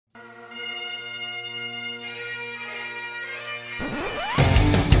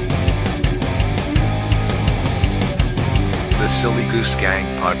The Silly Goose Gang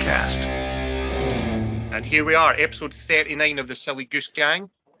Podcast. And here we are, episode 39 of the Silly Goose Gang.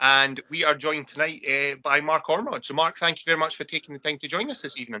 And we are joined tonight by Mark Ormond. So, Mark, thank you very much for taking the time to join us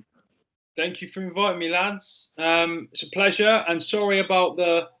this evening. Thank you for inviting me, lads. It's a pleasure. And sorry about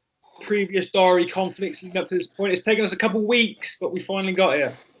the previous diary conflicts leading up to this point. It's taken us a couple of weeks, but we finally got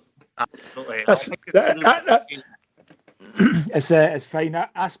here. Absolutely. It's fine.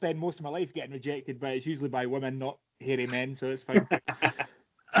 I spend most of my life getting rejected, but it's usually by women, not hairy men, so it's fine.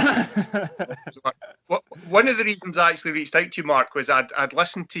 One of the reasons I actually reached out to you, Mark, was I'd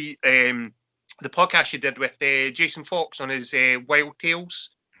listened to the podcast you did with Jason Fox on his Wild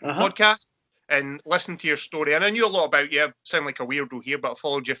Tales podcast, and listened to your story. And I knew a lot about you. I sound like a weirdo here, but I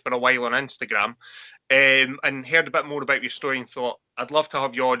followed you for a while on Instagram, and heard a bit more about your story and thought I'd love to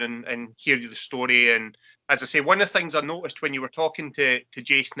have you on and hear the story. And as I say, one of the things I noticed when you were talking to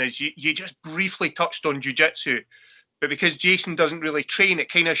Jason is you just briefly touched on jiu-jitsu. But because Jason doesn't really train,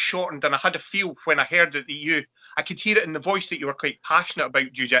 it kind of shortened, and I had a feel when I heard it that I could hear it in the voice that you were quite passionate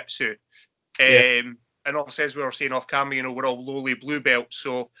about jiu-jitsu. And obviously, as we were saying off camera, we're all lowly blue belts,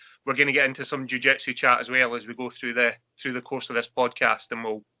 so we're going to get into some jiu-jitsu chat as well as we go through the course of this podcast, and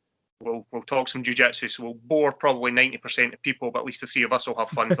we'll talk some jiu-jitsu. So we'll bore probably 90% of people, but at least the three of us will have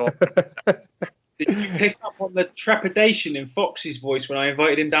fun talking. Did you pick up on the trepidation in Fox's voice when I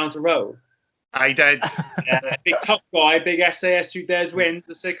invited him down to row? I did. Big tough guy, big SAS who dares win.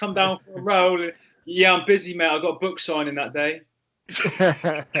 To say, come down for a roll. Yeah, I'm busy, mate. I've got a book signing that day.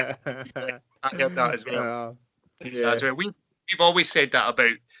 I heard that as well. We've always said that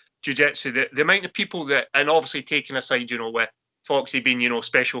about jiu-jitsu. The amount of people that, and obviously taking aside, with Foxy being,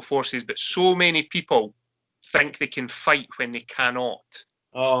 special forces, but so many people think they can fight when they cannot.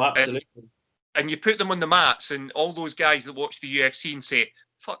 Oh, absolutely. And you put them on the mats, and all those guys that watch the UFC and say,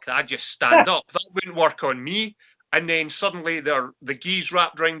 fuck that, just stand up. That wouldn't work on me. And then suddenly the gis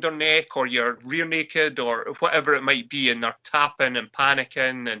wrapped around their neck, or you're rear naked, or whatever it might be, and they're tapping and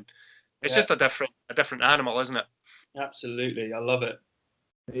panicking, and it's just a different animal, isn't it? Absolutely, I love it.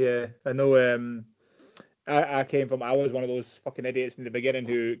 Yeah, I know. I was one of those fucking idiots in the beginning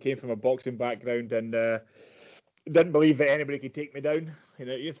who came from a boxing background and didn't believe that anybody could take me down.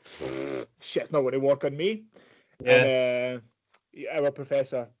 Shit's not going to work on me. Yeah. And our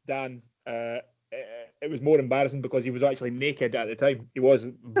professor Dan, it was more embarrassing because he was actually naked at the time. He was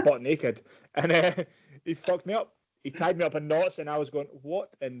butt naked, and he fucked me up. He tied me up in knots, and I was going,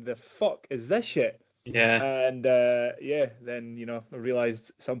 "What in the fuck is this shit?" Yeah. And then I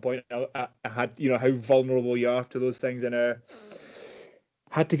realised at some point I had how vulnerable you are to those things, and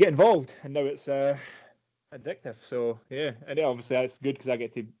had to get involved. And now it's addictive. So yeah, and obviously that's good because I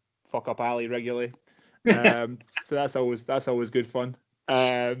get to fuck up Ali regularly. So that's always good fun.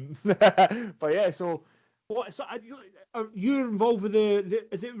 But yeah, so what? So you're involved with the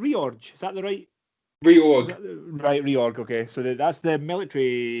is it Reorg? Is that the right? Reorg. Right, Reorg. Okay, so that's the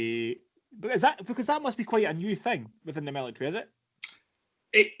military. But is that because that must be quite a new thing within the military, is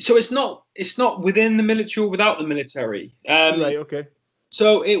it? So it's not within the military or without the military. Right. Okay.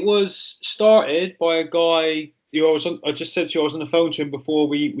 So it was started by a guy. I just said to you I was on the phone to him before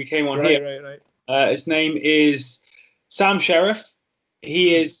we came on here. Right. His name is Sam Sheriff.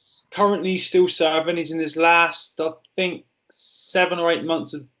 He is currently still serving. He's in his last, I think, 7 or 8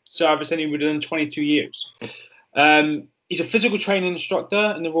 months of service, and he would have done 22 years. He's a physical training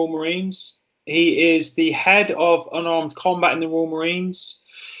instructor in the Royal Marines. He is the head of unarmed combat in the Royal Marines.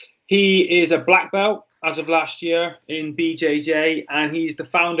 He is a black belt as of last year in BJJ, and he's the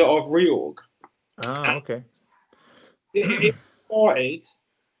founder of Reorg. Ah, okay. It started.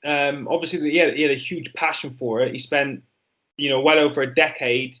 Obviously, he had a huge passion for it. He spent, well over a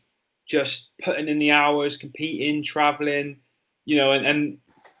decade just putting in the hours, competing, traveling, and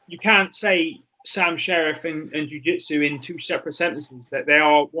you can't say Sam Sheriff and jiu-jitsu in two separate sentences, that they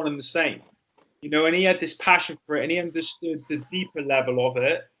are one and the same, and he had this passion for it, and he understood the deeper level of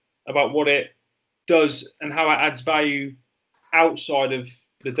it, about what it does and how it adds value outside of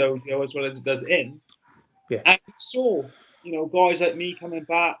the dojo as well as it does in. Yeah. And he saw, guys like me coming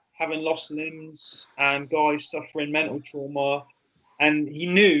back, having lost limbs, and guys suffering mental trauma, and he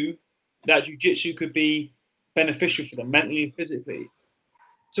knew that jiu-jitsu could be beneficial for them mentally and physically.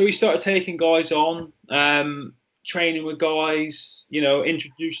 So he started taking guys on, training with guys,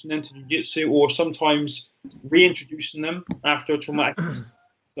 introducing them to jiu-jitsu, or sometimes reintroducing them after a traumatic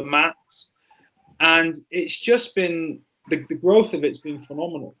the mats. And it's just been, the growth of it's been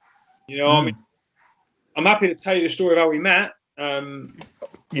phenomenal. I mean, I'm happy to tell you the story of how we met.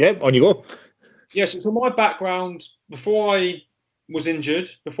 Yeah, on you go. Yes. So my background before I was injured,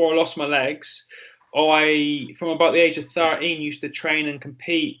 before I lost my legs, from about the age of 13, used to train and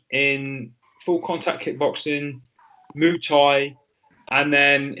compete in full contact kickboxing, Muay Thai, and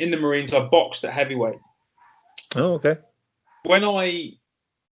then in the Marines, I boxed at heavyweight. Oh, okay. When I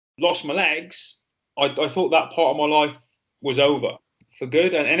lost my legs, I thought that part of my life was over for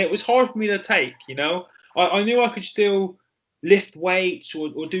good, and it was hard for me to take. I knew I could still lift weights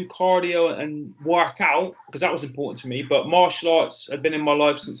or do cardio and work out because that was important to me. But martial arts had been in my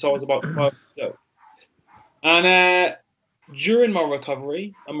life since I was about 12 years old. And during my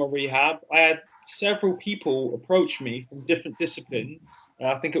recovery and my rehab, I had several people approach me from different disciplines.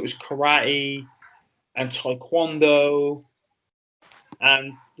 I think it was karate and taekwondo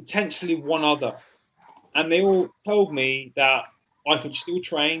and potentially one other. And they all told me that I could still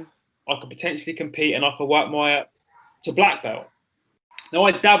train, I could potentially compete, and I could work my way up to black belt. Now,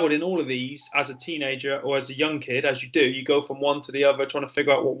 I dabbled in all of these as a teenager or as a young kid, as you do. You go from one to the other trying to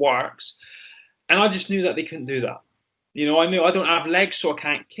figure out what works. And I just knew that they couldn't do that. I knew I don't have legs, so I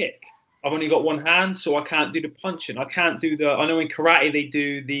can't kick. I've only got one hand, so I can't do the punching. I can't do I know in karate they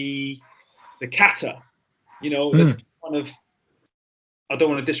do the kata, the kind of, I don't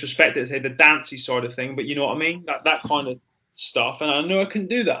want to disrespect it, say the dancey side of thing, but you know what I mean? That kind of stuff. And I knew I couldn't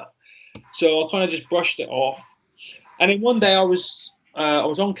do that. So I kind of just brushed it off. And then one day I was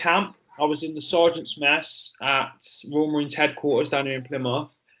on camp. I was in the sergeant's mess at Royal Marines headquarters down here in Plymouth.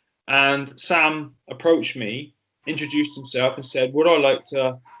 And Sam approached me, introduced himself and said, would I like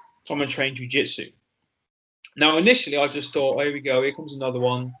to come and train jiu-jitsu? Now, initially, I just thought, here we go. Here comes another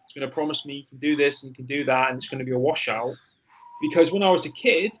one. It's going to promise me you can do this and you can do that. And it's going to be a washout. Because when I was a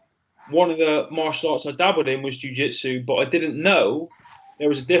kid, one of the martial arts I dabbled in was jiu-jitsu, but I didn't know there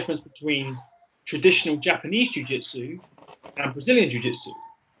was a difference between traditional Japanese jiu-jitsu and Brazilian jiu-jitsu.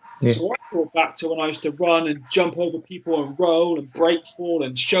 Yeah. So I thought back to when I used to run and jump over people and roll and break fall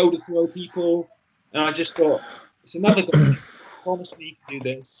and shoulder throw people. And I just thought, it's another guy who promised me he could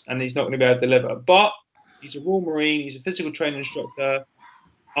do this and he's not going to be able to deliver. But he's a Royal Marine, he's a physical training instructor.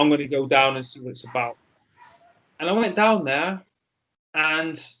 I'm going to go down and see what it's about. And I went down there.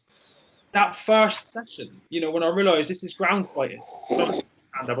 And that first session, when I realised this is ground fighting, and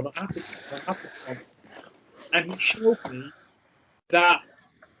he showed me that,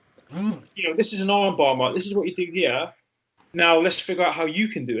 this is an armbar, Mark. This is what you do here. Now let's figure out how you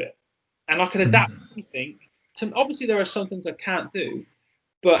can do it. And I can adapt anything. Obviously, there are some things I can't do,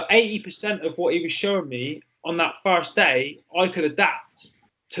 but 80% of what he was showing me on that first day, I could adapt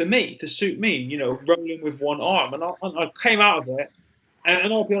to suit me. Rolling with one arm, and I came out of it.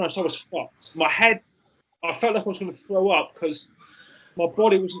 And I'll be honest, I was fucked. My head, I felt like I was going to throw up because my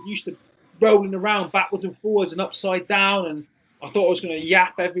body wasn't used to rolling around backwards and forwards and upside down. And I thought I was going to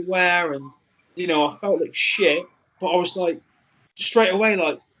yap everywhere. And, I felt like shit. But I was like, straight away,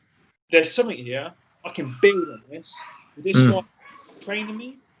 like, there's something here. I can build on this. With this guy training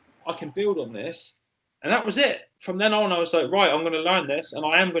me, I can build on this. And that was it. From then on, I was like, right, I'm going to learn this. And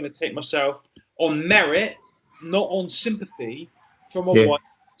I am going to take myself on merit, not on sympathy, from a white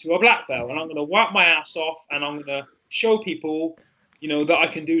to a black belt, and I'm going to work my ass off, and I'm going to show people, that I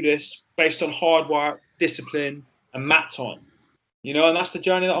can do this based on hard work, discipline, and mat time, and that's the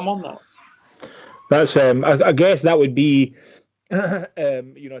journey that I'm on now. That's I guess that would be, as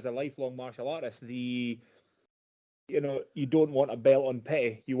a lifelong martial artist, you don't want a belt on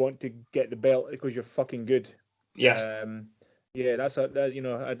pay. You want to get the belt because you're fucking good. Yes. Yeah, that's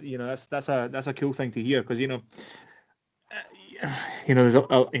a cool thing to hear because there's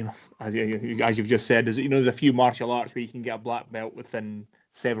as you've just said, there's a few martial arts where you can get a black belt within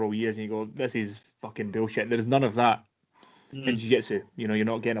several years, and you go, this is fucking bullshit. There's none of that in jiu-jitsu. You're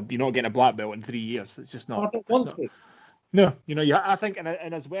not getting a black belt in 3 years. It's just not. I don't want to. No, I think,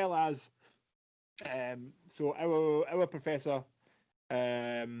 and as well as, so our professor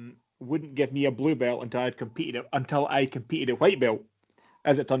wouldn't give me a blue belt until I competed at white belt.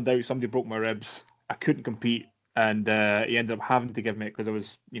 As it turned out, somebody broke my ribs. I couldn't compete. And he ended up having to give me it because I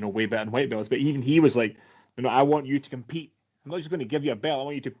was, way better than white belts. But even he was like, I want you to compete. I'm not just going to give you a belt. I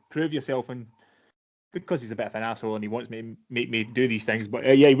want you to prove yourself. And because he's a bit of an asshole and he wants me to make me do these things, but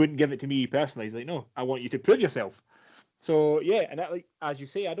he wouldn't give it to me personally. He's like, no, I want you to prove yourself. So yeah, and that, like as you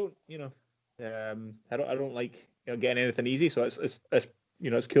say, I don't like getting anything easy. So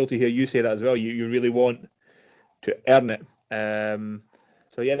it's cool to hear you say that as well. You really want to earn it.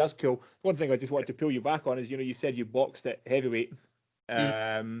 So yeah, that's cool. One thing I just wanted to pull you back on is, you said you boxed at heavyweight.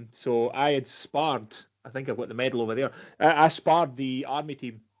 So I had sparred. I think I've got the medal over there. I sparred the army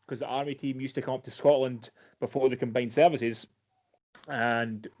team because the army team used to come up to Scotland before the combined services,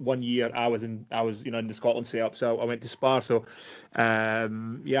 And 1 year I was in the Scotland setup, so I went to spar. So I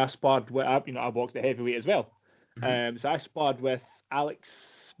sparred with, I boxed at heavyweight as well. So I sparred with Alex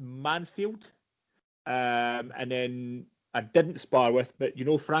Mansfield, and then I didn't spar with, but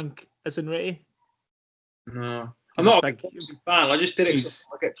Frank Isenretti. No, I'm not a boxing fan. I just did it because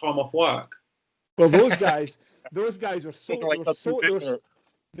I get time off work. Well, those guys were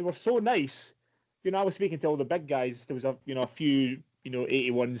they were so nice. I was speaking to all the big guys. There was a few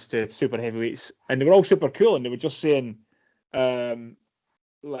 81s to super heavyweights, and they were all super cool. And they were just saying,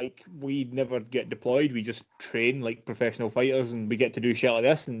 like, we never get deployed. We just train like professional fighters, and we get to do shit like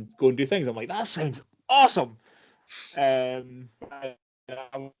this and go and do things. I'm like, that sounds awesome. I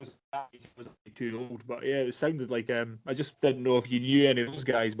was too old, but yeah, it sounded like I just didn't know if you knew any of those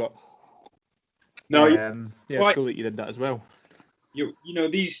guys, but no, it's cool that you did that as well.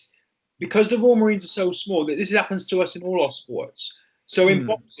 These, because the Royal Marines are so small, that this happens to us in all our sports. So in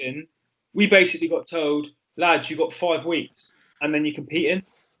boxing, we basically got told, lads, you got 5 weeks and then you're competing.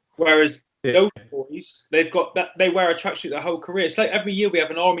 Whereas those boys, they've got that, they wear a tracksuit their whole career. It's like every year we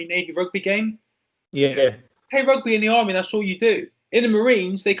have an Army Navy rugby game. Yeah. Play rugby in the Army, that's all you do. In the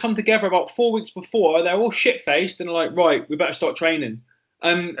Marines, they come together about 4 weeks before. They're all shit faced and like, right, we better start training.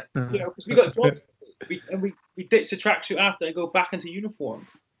 And because we got jobs, we ditch the tracksuit after and go back into uniform.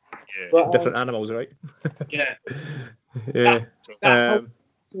 Yeah. But, different animals, right? Yeah. Yeah. That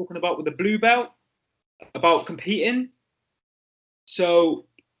talking about with the blue belt, about competing. So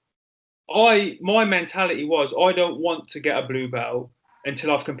my mentality was, I don't want to get a blue belt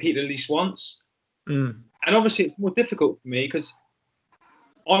until I've competed at least once. And obviously it's more difficult for me because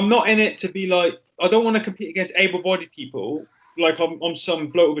I'm not in it to be like, I don't want to compete against able-bodied people like I'm some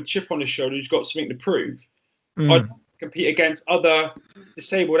bloke with a chip on his shoulder who's got something to prove. I compete against other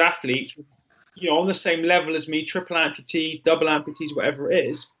disabled athletes, on the same level as me, triple amputees, double amputees, whatever it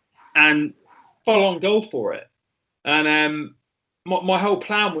is, and full on go for it. And my whole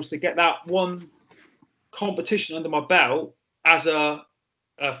plan was to get that one competition under my belt as a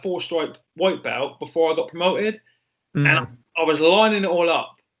 4-stripe white belt before I got promoted. And I was lining it all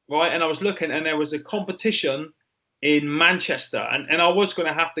up, right? And I was looking, and there was a competition in Manchester, and I was going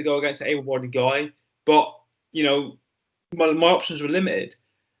to have to go against an able-bodied guy, but my options were limited.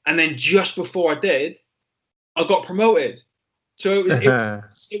 And then just before I did, I got promoted. So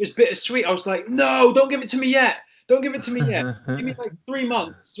it was bittersweet. I was like, no, don't give it to me yet. Don't give it to me yet. Give me like 3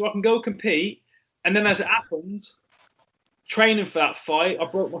 months so I can go compete. And then as it happened, training for that fight, I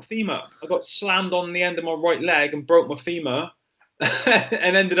broke my femur. I got slammed on the end of my right leg and broke my femur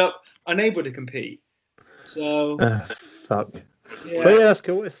and ended up unable to compete. So fuck. Yeah. Well, yeah, that's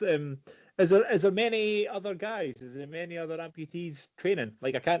cool. It's, is there many other guys? Is there many other amputees training?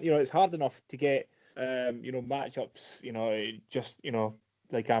 Like, I can't, it's hard enough to get, matchups, just,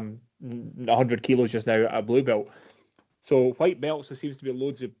 like I'm 100 kilos just now at a blue belt. So white belts, there seems to be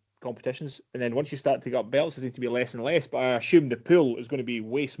loads of competitions. And then once you start to get up belts, there seems to be less and less. But I assume the pool is going to be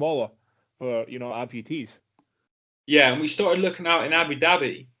way smaller for, amputees. Yeah, and we started looking out in Abu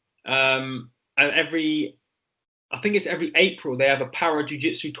Dhabi. And I think it's every April, they have a para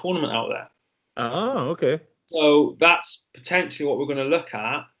jiu-jitsu tournament out there. Oh, okay. So that's potentially what we're going to look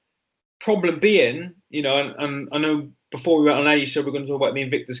at. Problem being, and I know before we went on air, you said we're going to talk about the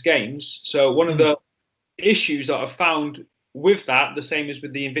Invictus Games. So one of the issues that I've found with that, the same as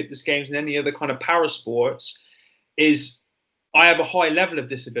with the Invictus Games and any other kind of para sports, is I have a high level of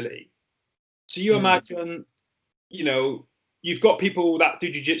disability. So you imagine, you've got people that do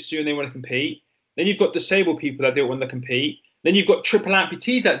jiu-jitsu and they want to compete. Then you've got disabled people that do it when they compete. Then you've got triple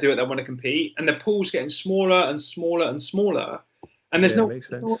amputees that do it that want to compete. And the pool's getting smaller and smaller and smaller. And there's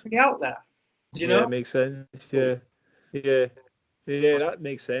nobody out there. Yeah, it makes sense. Yeah, that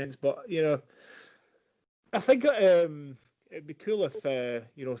makes sense. But, I think it'd be cool if,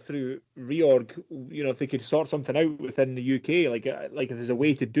 through reorg, if they could sort something out within the UK, like if there's a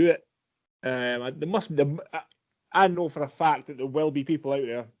way to do it. There must be. I know for a fact that there will be people out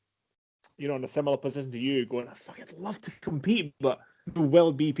there, in a similar position to you, going, I'd love to compete, but there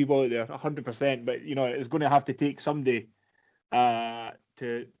will be people out there, 100%. But it's going to have to take somebody to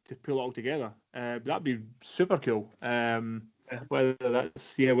pull it all together. That'd be super cool.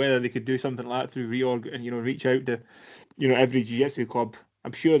 Whether they could do something like that through reorg and reach out to every jiu-jitsu club.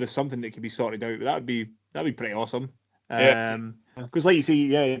 I'm sure there's something that could be sorted out, but that'd be pretty awesome. Because like you say,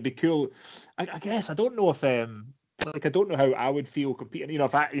 it'd be cool. I guess I don't know if I don't know how I would feel competing.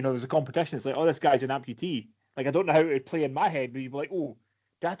 If there's a competition, it's like, oh, this guy's an amputee. Like, I don't know how it would play in my head, but you'd be like, oh,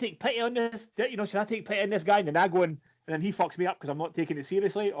 did I take pity on this? Should I take pity on this guy? And then I go in, and then he fucks me up because I'm not taking it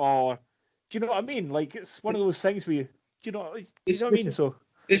seriously. Or, do you know what I mean? Like, it's one of those things where you know what This- I this mean? is- So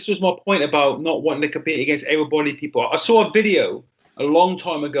This was my point about not wanting to compete against able-bodied people. I saw a video a long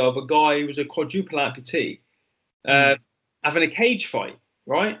time ago of a guy who was a quadruple amputee having a cage fight,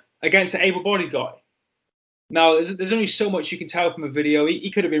 right, against an able-bodied guy. Now, there's only so much you can tell from a video.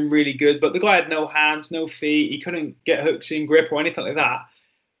 He could have been really good, but the guy had no hands, no feet. He couldn't get hooks in grip or anything like that.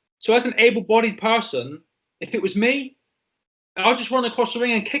 So as an able-bodied person, if it was me, I'll just run across the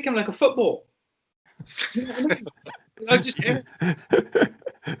ring and kick him like a football. Do you know what I mean? I just,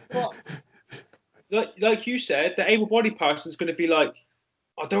 like you said, the able-bodied person is going to be like,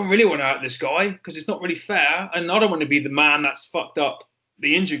 I don't really want to hurt this guy because it's not really fair, and I don't want to be the man that's fucked up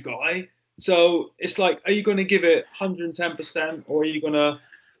the injured guy. So it's like, are you going to give it 110%, or are you going to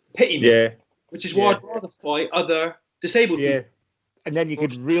pity me? yeah, Which is why I'd rather fight other disabled yeah. people. And then you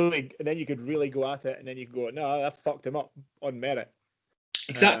could really go at it, and then you could go, no, I fucked him up on merit.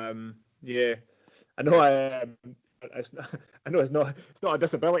 Exactly. Yeah, I know. I know it's not a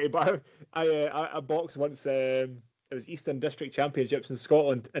disability, but I boxed once. It was Eastern District Championships in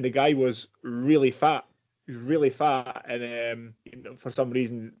Scotland, and the guy was really fat. He was really fat, and for some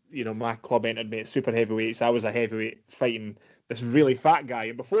reason, my club entered me at super heavyweight, so I was a heavyweight fighting this really fat guy.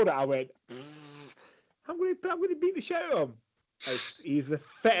 And before that, I went, I'm going to beat the shit out of him. He's the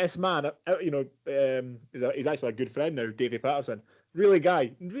fittest man. He's actually a good friend now, Davey Patterson. Really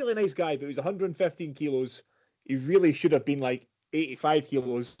nice guy, but he was 115 kilos. He really should have been like 85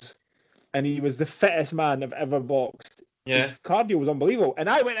 kilos, and he was the fittest man I've ever boxed. Yeah. His cardio was unbelievable, and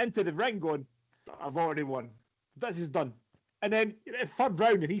I went into the ring going, I've already won. This is done. And then third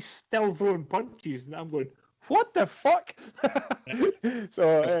round, and he's still throwing punches, and I'm going, what the fuck?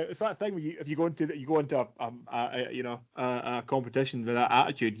 So it's that thing when if you go into a competition with that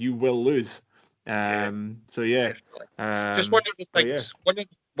attitude, you will lose. So yeah. Just one of the things.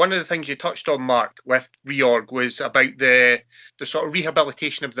 One of the things you touched on, Mark, with reorg was about the sort of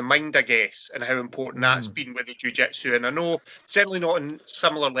rehabilitation of the mind, I guess, and how important that's been with the jiu-jitsu. And I know certainly not on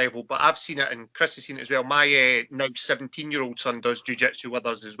similar level, but I've seen it, and Chris has seen it as well. My now 17-year-old son does jiu-jitsu with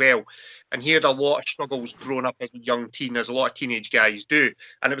us as well, and he had a lot of struggles growing up as a young teen, as a lot of teenage guys do.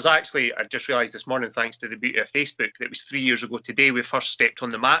 And it was actually, I just realised this morning, thanks to the beauty of Facebook, that it was 3 years ago today we first stepped on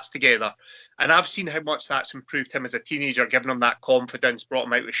the mats together. And I've seen how much that's improved him as a teenager, given him that confidence, brought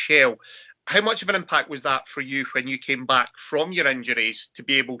him out with shell. How much of an impact was that for you when you came back from your injuries to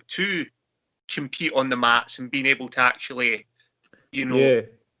be able to compete on the mats and being able to actually, learn?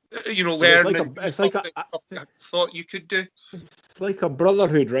 It's like I thought you could do. It's like a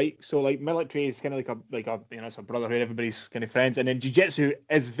brotherhood, right? So like military is kind of like a it's a brotherhood. Everybody's kind of friends, and then jiu-jitsu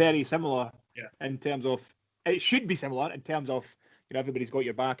is very similar. Yeah. In terms of, it should be similar in terms of, everybody's got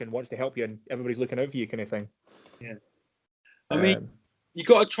your back and wants to help you, and everybody's looking out for you, kind of thing. Yeah. I mean, you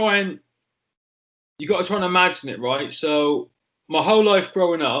got to try and imagine it, right? So my whole life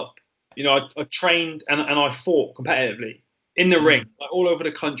growing up, I trained and I fought competitively in the ring, like all over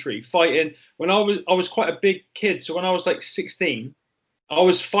the country, fighting. When I was quite a big kid, so when I was like 16, I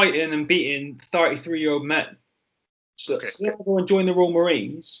was fighting and beating 33-year-old men. So I go and join the Royal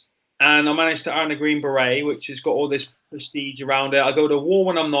Marines, and I managed to earn a Green Beret, which has got all this prestige around it. I go to war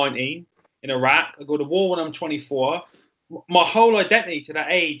when I'm 19 in Iraq. I go to war when I'm 24. My whole identity to that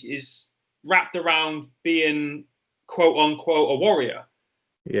age is wrapped around being, quote unquote, a warrior.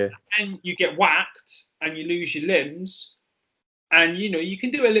 Yeah. And you get whacked and you lose your limbs. And, you can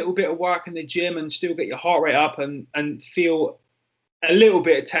do a little bit of work in the gym and still get your heart rate up and feel a little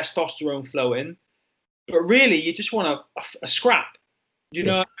bit of testosterone flowing. But really, you just want a scrap,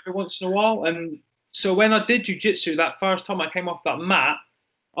 every once in a while. And so when I did jiu-jitsu that first time I came off that mat,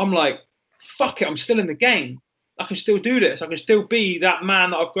 I'm like, fuck it, I'm still in the game. I can still do this. I can still be that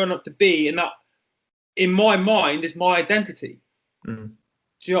man that I've grown up to be, and that, in my mind, is my identity. Do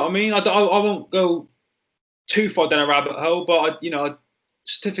you know what I mean? I won't go too far down a rabbit hole, but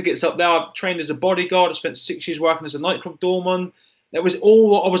certificates up there. I've trained as a bodyguard. I spent 6 years working as a nightclub doorman. That was all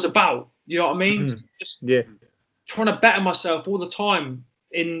what I was about. You know what I mean? Just trying to better myself all the time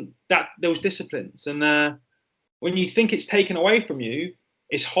in those disciplines. And when you think it's taken away from you,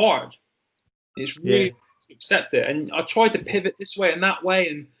 it's hard. It's really hard to accept it. And I tried to pivot this way and that way,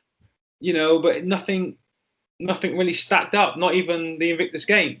 and but nothing really stacked up. Not even the Invictus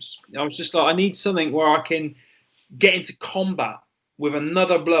Games. I was just like, I need something where I can get into combat with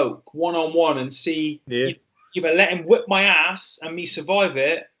another bloke one-on-one and see either let him whip my ass and me survive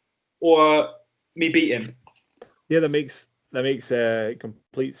it, or me beat him. Yeah, that makes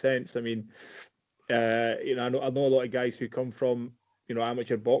complete sense. I mean, I know a lot of guys who come from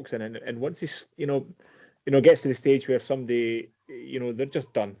amateur boxing, and once he's gets to the stage where somebody they're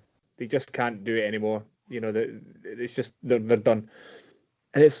just done, they just can't do it anymore. it's just they're done.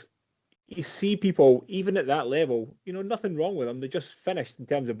 And it's, you see people even at that level, nothing wrong with them. They just finished in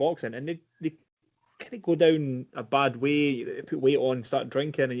terms of boxing, and they kind of go down a bad way. They put weight on, start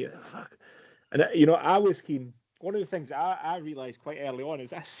drinking, and fuck. And I was keen. One of the things that I realised quite early on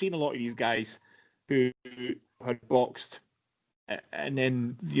is I've seen a lot of these guys who had boxed, and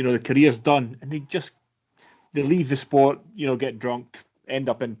then the career's done, and they leave the sport, get drunk, end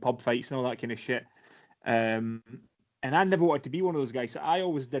up in pub fights and all that kind of shit. And I never wanted to be one of those guys. So I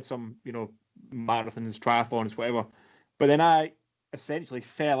always did some, marathons, triathlons, whatever. But then I essentially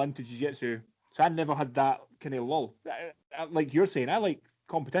fell into jiu-jitsu. So I never had that kind of lull. Like you're saying, I like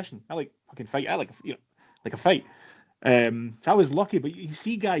competition. I like fucking fight. I like a fight. So I was lucky. But you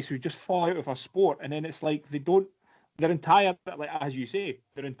see guys who just fall out of a sport, and then it's like their entire, like as you say,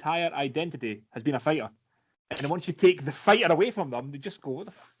 their entire identity has been a fighter. And then once you take the fighter away from them, they just go, what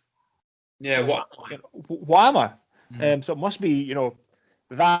the what am I? So it must be,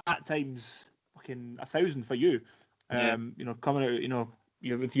 that times fucking 1,000 for you. Coming out,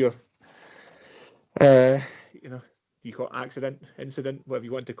 with your, you call it accident, incident, whatever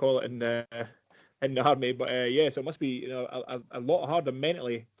you want to call it in the army. But so it must be, a lot harder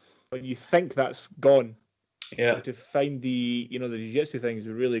mentally when you think that's gone. Yeah. To find the, the jiu-jitsu thing is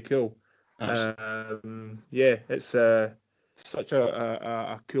really cool. It's such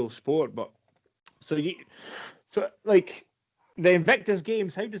a cool sport. But so like the Invictus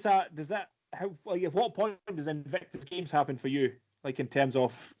Games, how does that at what point does Invictus Games happen for you? Like in terms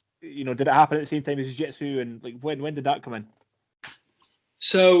of, did it happen at the same time as jiu-jitsu, and like when did that come in?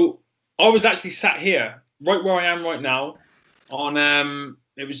 So I was actually sat here right where I am right now on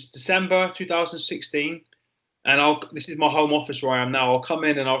it was December 2016. And this is my home office where I am now. I'll come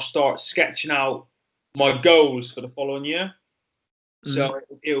in and I'll start sketching out my goals for the following year. So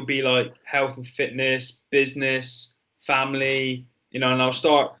it'll be like health and fitness, business, family, and I'll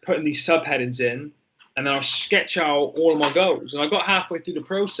start putting these subheadings in, and then I'll sketch out all of my goals. And I got halfway through the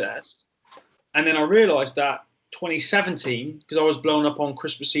process, and then I realized that 2017, because I was blown up on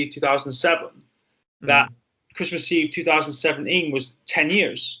Christmas Eve 2007, that Christmas Eve 2017 was 10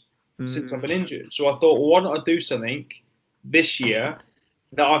 years. Since I've been injured. So I thought, well, why don't I do something this year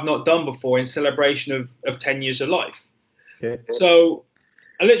that I've not done before in celebration of 10 years of life? Okay. So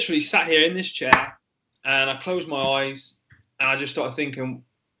I literally sat here in this chair and I closed my eyes and I just started thinking,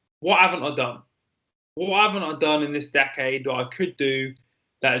 what haven't I done? What haven't I done in this decade that I could do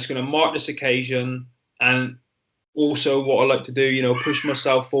that is going to mark this occasion, and also what I like to do, push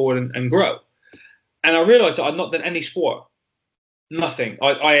myself forward and grow. And I realized that I'd not done any sport. Nothing.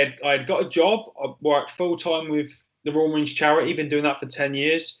 I had got a job. I worked full time with the Royal Marines charity. Been doing that for 10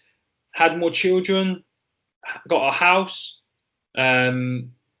 years. Had more children. Got a house.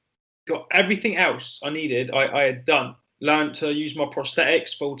 Got everything else I needed. I had done. Learned to use my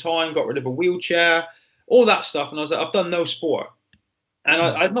prosthetics full time. Got rid of a wheelchair. All that stuff. And I was like, I've done no sport. And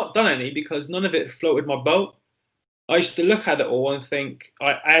I'd not done any because none of it floated my boat. I used to look at it all and think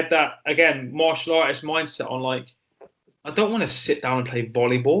I had that, again, martial artist mindset on like, I don't want to sit down and play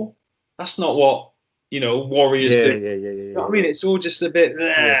volleyball. That's not what, warriors do. Yeah. You know what I mean? It's all just a bit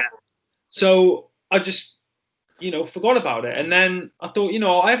there. So I just, forgot about it. And then I thought,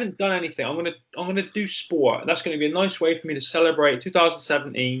 I haven't done anything. I'm gonna do sport. That's going to be a nice way for me to celebrate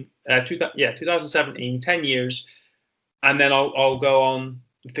 2017, 10 years. And then I'll go on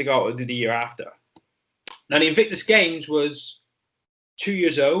and figure out what to do the year after. Now the Invictus Games was 2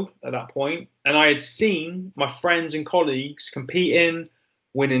 years old at that point, and I had seen my friends and colleagues competing,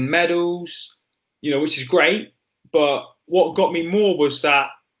 winning medals, which is great. But what got me more was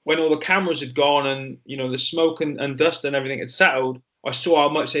that when all the cameras had gone and, the smoke and dust and everything had settled, I saw how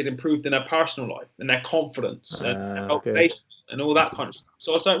much they'd improved in their personal life and their confidence and motivation and all that kind of stuff.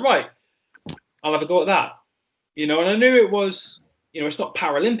 So I was like, right, I'll have a go at that. And I knew it was, it's not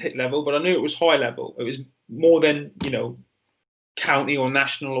Paralympic level, but I knew it was high level. It was more than, county or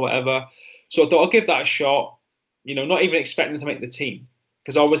national or whatever. So I thought I'll give that a shot, not even expecting to make the team,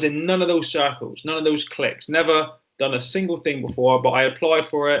 because I was in none of those circles, none of those cliques, never done a single thing before, but I applied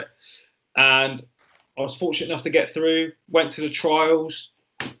for it and I was fortunate enough to get through, went to the trials,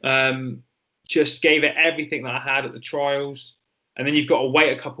 just gave it everything that I had at the trials. And then you've got to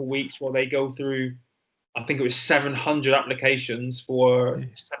wait a couple of weeks while they go through, I think it was 700 applications for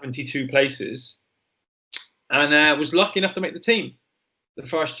 72 places. And was lucky enough to make the team the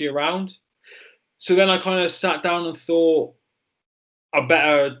first year round. So then I kind of sat down and thought, I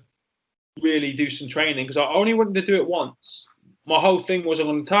better really do some training, because I only wanted to do it once. My whole thing was I'm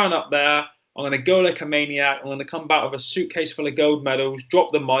going to turn up there, I'm going to go like a maniac, I'm going to come back with a suitcase full of gold medals,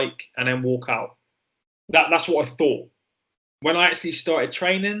 drop the mic, and then walk out. That's what I thought. When I actually started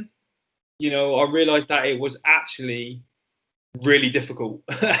training, I realized that it was actually really difficult.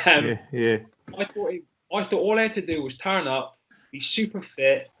 Yeah. I thought all I had to do was turn up, be super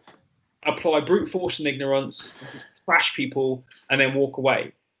fit, apply brute force and ignorance, crash people, and then walk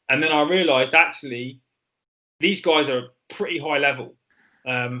away. And then I realized actually these guys are pretty high level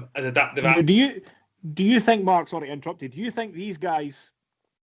as adaptive athletes. Do you think, Mark? Sorry to interrupt you. Do you think these guys?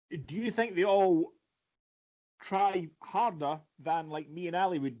 Do you think they all try harder than like me and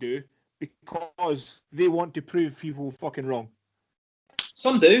Ali would do because they want to prove people fucking wrong?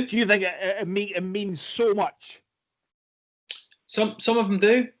 Some do. Do you think it means so much? Some of them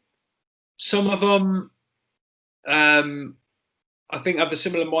do. Some of them, I think, have the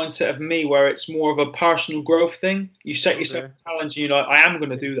similar mindset of me, where it's more of a personal growth thing. You set yourself a challenge, and you're like, I am going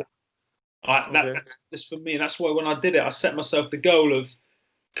to do that. That's for me, and that's why when I did it, I set myself the goal of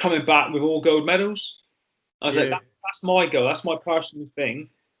coming back with all gold medals. I was like, that's my goal. That's my personal thing,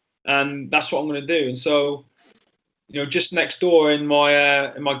 and that's what I'm going to do. And so, just next door in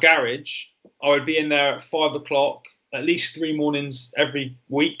my garage, I would be in there at 5 o'clock, at least 3 mornings every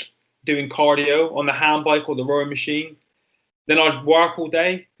week, doing cardio on the hand bike or the rowing machine. Then I'd work all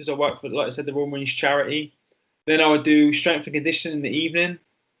day because I work for, like I said, the Royal Marines charity. Then I would do strength and conditioning in the evening,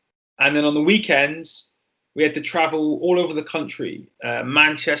 and then on the weekends we had to travel all over the country: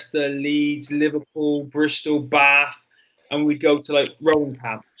 Manchester, Leeds, Liverpool, Bristol, Bath, and we'd go to like rowing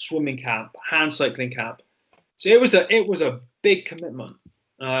camp, swimming camp, hand cycling camp. So it was a big commitment,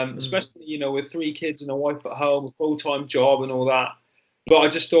 especially with 3 kids and a wife at home, a full-time job and all that. But I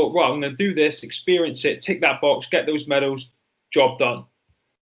just thought, right, I'm going to do this, experience it, tick that box, get those medals, job done.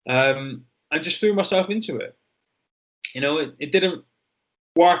 I just threw myself into it. It didn't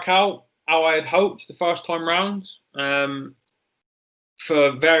work out how I had hoped the first time round,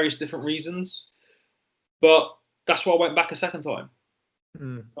 for various different reasons. But that's why I went back a second time.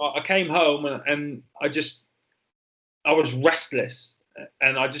 I came home and I was restless,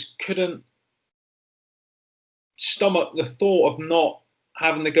 and I just couldn't stomach the thought of not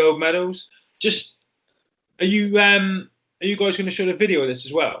having the gold medals. Just, are you guys going to show the video of this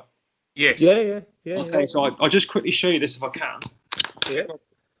as well? Yes. Yeah. Okay, so I'll just quickly show you this if I can. Yeah.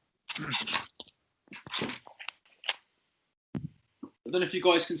 I don't know if you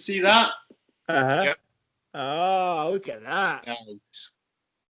guys can see that. Yep. Oh, look at that. Nice.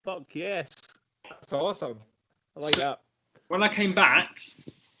 Fuck yes. That's awesome. I like that. When I came back,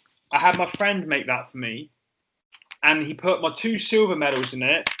 I had my friend make that for me, and he put my 2 silver medals in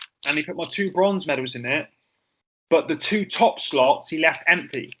it, and he put my 2 bronze medals in it, but the 2 top slots he left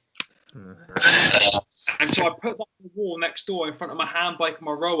empty. And so I put that on the wall next door in front of my hand bike and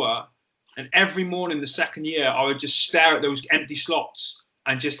my rower, and every morning the second year I would just stare at those empty slots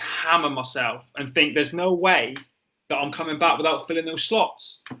and just hammer myself and think there's no way that I'm coming back without filling those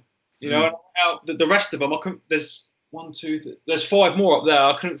slots. The rest of them, I couldn't. There's 1, 2, there's 5 more up there.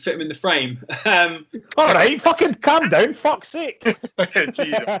 I couldn't fit them in the frame. All right, fucking calm down, fuck's sake. There's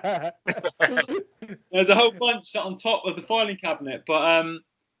a whole bunch sat on top of the filing cabinet, but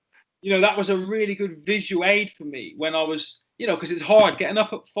that was a really good visual aid for me when I was, because it's hard getting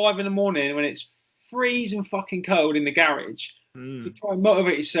up at 5 in the morning when it's freezing fucking cold in the garage to try and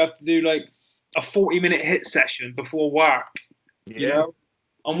motivate yourself to do like a 40-minute hit session before work.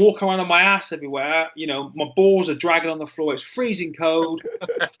 I'm walking around on my ass everywhere. My balls are dragging on the floor. It's freezing cold.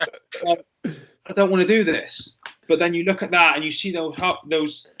 I don't want to do this. But then you look at that and you see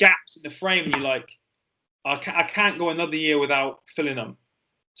those gaps in the frame, and you're like, I can't go another year without filling them.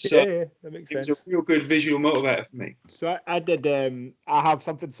 So that makes sense. It was a real good visual motivator for me. So I did. I have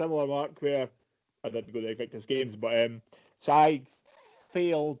something similar, Mark, where I didn't go to the Invictus Games, but so I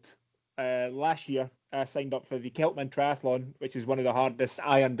failed last year. I signed up for the Keltman Triathlon, which is one of the hardest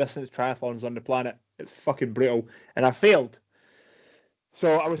iron distance triathlons on the planet. It's fucking brutal, and I failed.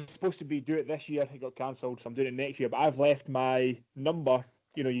 So I was supposed to do it this year. It got cancelled, so I'm doing it next year. But I've left my number.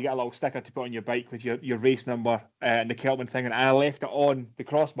 You get a little sticker to put on your bike with your race number and the Keltman thing, and I left it on the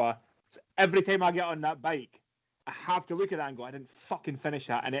crossbar. So every time I get on that bike, I have to look at that and go, I didn't fucking finish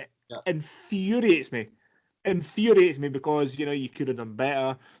that, and it infuriates me. Because you could have done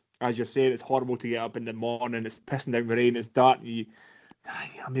better. As you're saying, it's horrible to get up in the morning. It's pissing down rain. It's dark.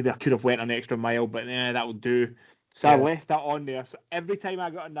 Maybe I could have went an extra mile, but that will do. So I left that on there. So every time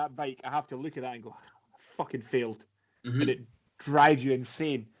I got on that bike, I have to look at that and go, I fucking failed, and it drives you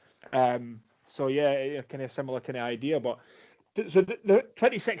insane. So yeah, kind of similar kind of idea. But so the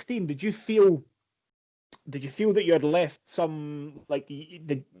 2016, did you feel that you had left some, like,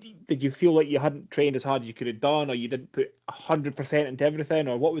 did you feel like you hadn't trained as hard as you could have done, or you didn't put 100% into everything,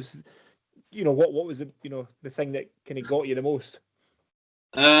 or what was what was the thing that kind of got you the most?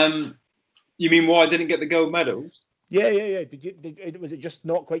 You mean why I didn't get the gold medals? Yeah. Was it just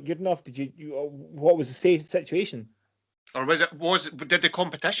not quite good enough? What was the situation? Or did the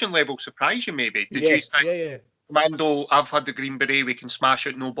competition level surprise you? Maybe did Yes, you think, yeah. Mando, I've had the green beret, we can smash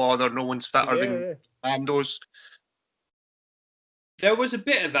it, no bother, no one's fitter than Mando's? There was a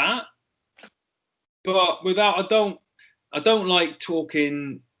bit of that, but I don't like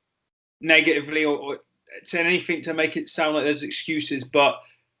talking negatively or saying anything to make it sound like there's excuses, but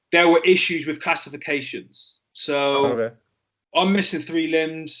there were issues with classifications. So I'm missing 3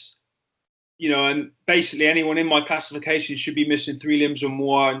 limbs, and basically anyone in my classification should be missing 3 limbs or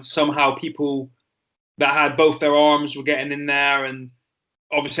more, and somehow people that had both their arms were getting in there, and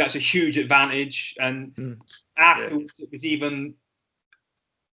obviously that's a huge advantage. And afterwards it was even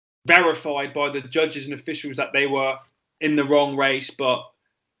verified by the judges and officials that they were in the wrong race, but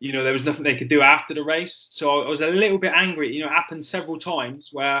there was nothing they could do after the race. So I was a little bit angry. It happened several times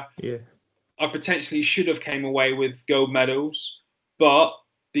where I potentially should have came away with gold medals, but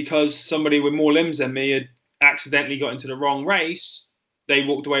because somebody with more limbs than me had accidentally got into the wrong race, they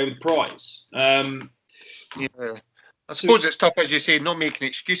walked away with the prize. I suppose it's tough, as you say, not making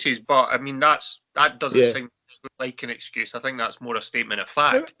excuses, but I mean that doesn't seem like an excuse. I think that's more a statement of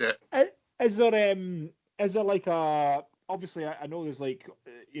fact. Is there like a, obviously I know there's like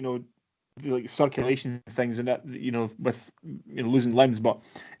like circulation things and that with losing limbs, but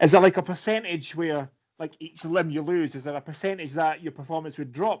is there like a percentage where like each limb you lose, is there a percentage that your performance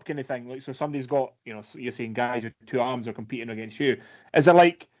would drop kind of thing? Like, so somebody's got, so you're saying guys with 2 arms are competing against you. Is there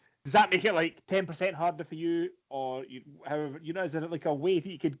like, does that make it like 10% harder for you, or however, is there like a way that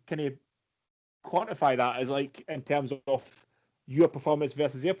you could kind of quantify that as like in terms of your performance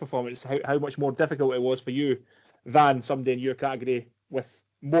versus their performance, how much more difficult it was for you than somebody in your category with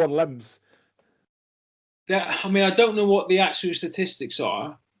more limbs? I mean, I don't know what the actual statistics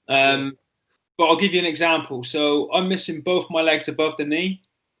are, but I'll give you an example. So I'm missing both my legs above the knee.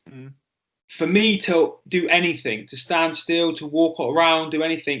 For me to do anything, to stand still, to walk around, do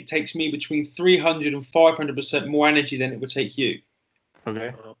anything, takes me between 300 and 500% more energy than it would take you.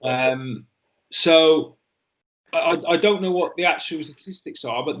 Okay. So I don't know what the actual statistics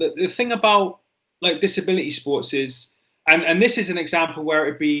are, but the thing about like disability sports is, and this is an example where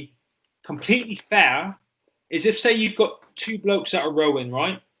it'd be completely fair, is if say you've got 2 blokes that are rowing,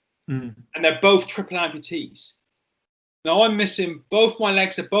 right? And they're both triple amputees. Now I'm missing both my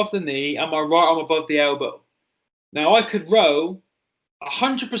legs above the knee and my right arm above the elbow. Now I could row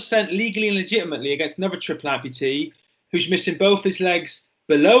 100% legally and legitimately against another triple amputee who's missing both his legs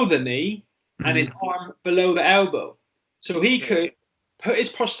below the knee and his arm below the elbow. So he could put his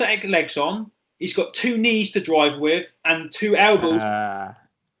prosthetic legs on. He's got 2 knees to drive with and 2 elbows.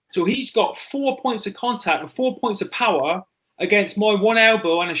 So he's got 4 points of contact and 4 points of power against my 1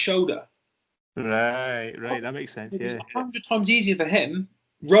 elbow and a shoulder. Right, that makes sense. Yeah, 100 times easier for him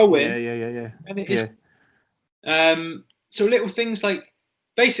rowing. Yeah. And it is. So little things like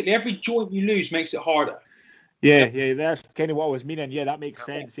basically every joint you lose makes it harder. Yeah. That's kind of what I was meaning. Yeah, that makes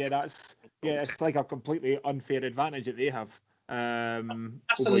sense. Yeah, it's like a completely unfair advantage that they have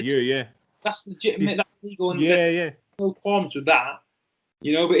over you. Yeah, that's legitimate. That's legal. And yeah. No problems with that.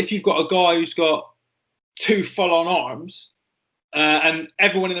 But if you've got a guy who's got 2 full-on arms. And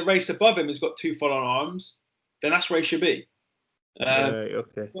everyone in the race above him has got 2 full-on arms, then that's where he should be.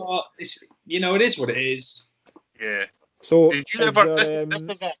 Okay. But it's, it is what it is. Yeah. So did you ever? This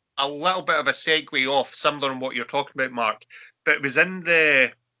was a little bit of a segue off, similar on what you're talking about, Mark. But it was in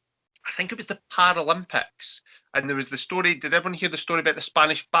I think it was the Paralympics, and there was the story. Did everyone hear the story about the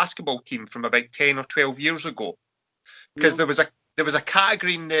Spanish basketball team from about 10 or 12 years ago? Because there was a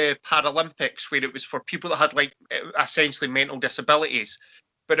category in the Paralympics where it was for people that had like essentially mental disabilities,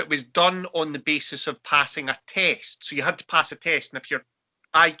 but it was done on the basis of passing a test. So you had to pass a test, and if your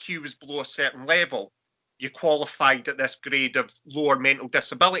IQ was below a certain level, you qualified at this grade of lower mental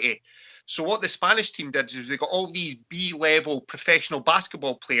disability. So what the Spanish team did is they got all these B-level professional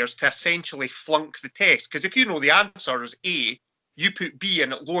basketball players to essentially flunk the test. Because if you know the answer is A, you put B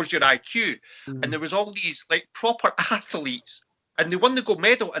and it lowers your IQ. And there was all these like proper athletes, and they won the gold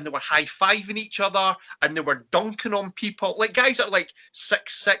medal, and they were high-fiving each other, and they were dunking on people. Like guys that are like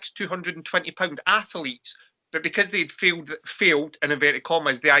 6'6", 220-pound athletes, but because they'd failed in inverted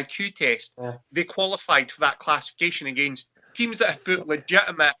commas the IQ test, they qualified for that classification against teams that have put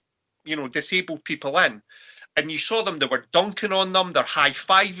legitimate, disabled people in. And you saw them, they were dunking on them, they're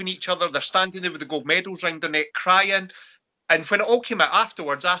high-fiving each other, they're standing there with the gold medals around their neck crying. And when it all came out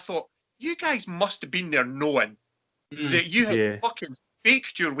afterwards, I thought, you guys must have been there knowing that you had fucking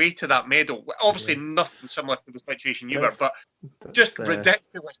faked your way to that medal. Obviously, nothing similar to the situation you were, but just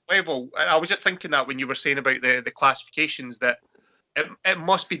ridiculous level. And I was just thinking that when you were saying about the classifications, that it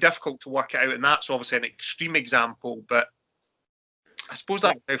must be difficult to work it out, and that's obviously an extreme example, but I suppose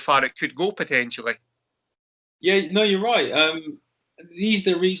that's how far it could go potentially. Yeah, no, you're right. These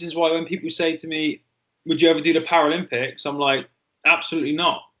are the reasons why when people say to me, would you ever do the Paralympics? I'm like, absolutely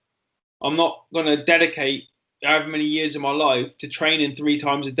not. I'm not going to dedicate however many years of my life to training 3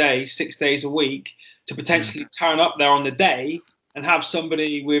 times a day, 6 days a week, to potentially turn up there on the day and have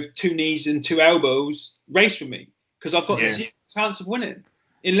somebody with 2 knees and 2 elbows race with me, because I've got zero chance of winning.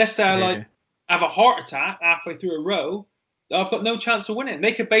 Unless they have a heart attack halfway through a row, I've got no chance of winning.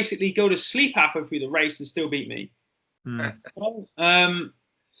 They could basically go to sleep halfway through the race and still beat me.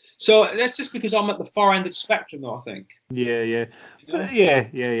 So that's just because I'm at the far end of the spectrum, though, I think. Yeah.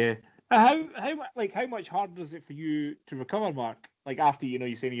 How much harder is it for you to recover, Mark? Like after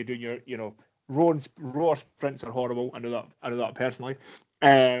you're saying you're doing your rower sprints are horrible. I know that personally.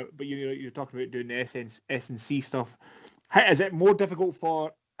 But you're talking about doing the S&C stuff. Is it more difficult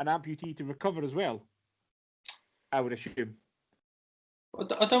for an amputee to recover as well? I would assume.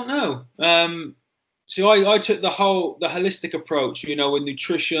 I don't know. So I took the holistic approach, with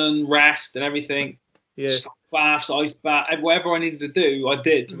nutrition, rest, and everything. Yeah. Baths, ice bath, and whatever I needed to do, I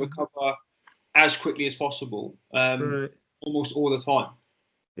did to recover as quickly as possible. Almost all the time.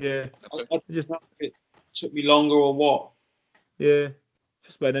 Yeah. I just know if it took me longer or what. Yeah.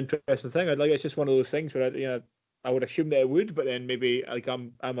 Just an interesting thing. It's just one of those things where I would assume that it would, but then maybe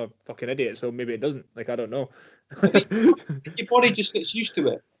I'm a fucking idiot, so maybe it doesn't. I don't know. Your body just gets used to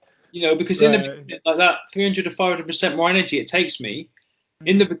it. Because in the beginning, like that 300 to 500% more energy it takes me.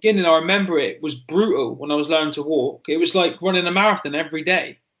 In the beginning, I remember it was brutal when I was learning to walk. It was like running a marathon every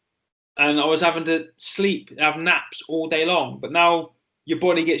day. And I was having to sleep, have naps all day long. But now your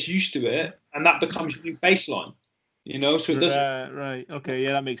body gets used to it, and that becomes your new baseline. So it doesn't. Right. Okay.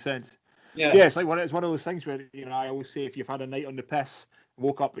 Yeah, that makes sense. Yeah. It's like it's one of those things where I always say if you've had a night on the piss,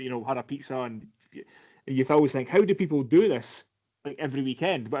 woke up, had a pizza, and you always think, how do people do this like every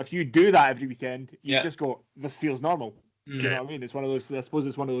weekend? But if you do that every weekend, you just go, this feels normal. Do you know what I mean? It's one of those. I suppose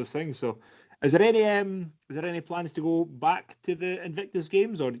it's one of those things. So, is there any plans to go back to the Invictus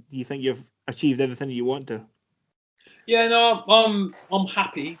Games, or do you think you've achieved everything you want to? Yeah, no, I'm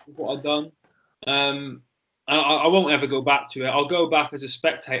happy with what I've done. I won't ever go back to it. I'll go back as a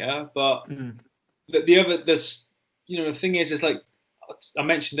spectator, but the thing is like I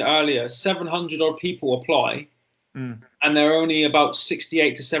mentioned it earlier, 700 odd people apply, and there are only about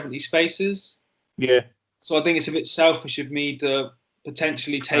 68 to 70 spaces. Yeah. So I think it's a bit selfish of me to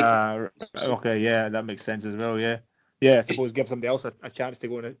potentially take. Okay, yeah, that makes sense as well. Yeah. I suppose give somebody else a chance to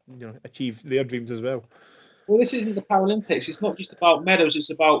go and achieve their dreams as well. Well, this isn't the Paralympics. It's not just about medals.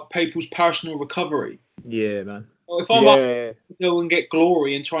 It's about people's personal recovery. Yeah, man. Well, if I'm up to go and get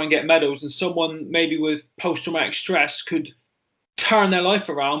glory and try and get medals, and someone maybe with post-traumatic stress could turn their life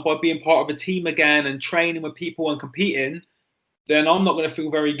around by being part of a team again and training with people and competing, then I'm not going to feel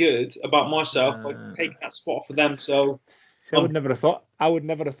very good about myself by taking that spot for them. So I would never have thought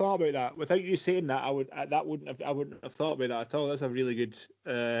about that. Without you saying that, I wouldn't have thought about that at all. That's a really good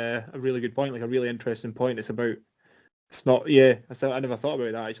point, like a really interesting point. I never thought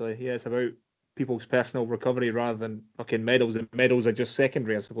about that actually. Yeah, it's about people's personal recovery rather than fucking medals, and medals are just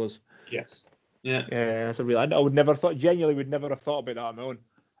secondary, I suppose. Yes. Yeah. Yeah, that's a real. I would never thought. Genuinely, would never have thought about that on my own.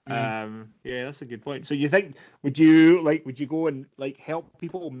 Yeah, that's a good point. So you think would you go and like help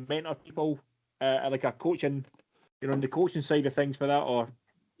people, mentor people, like a coaching, on the coaching side of things for that, or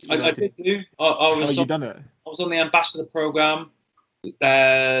I did do. I was. You done it? I was on the ambassador program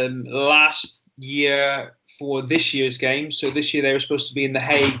last year for this year's game. So this year they were supposed to be in The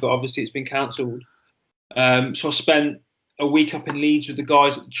Hague, but obviously it's been cancelled. So I spent a week up in Leeds with the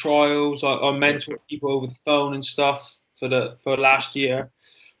guys at the trials. I mentored people over the phone and stuff for last year.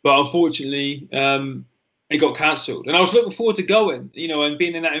 But unfortunately, it got cancelled. And I was looking forward to going, and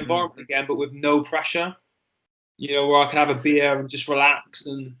being in that environment again, but with no pressure, where I could have a beer and just relax.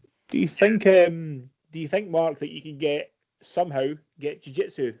 And do you think, Mark, that you can somehow get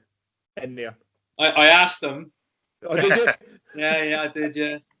jiu-jitsu in there? I asked them. Oh, did you? Yeah, I did.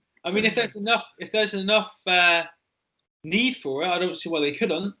 Yeah. I mean, if there's enough need for it, I don't see why they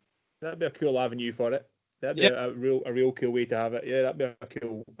couldn't. That'd be a cool avenue for it. That'd be a real cool way to have it. Yeah, that'd be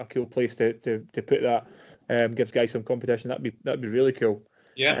a cool place to put that. Gives guys some competition. That'd be really cool.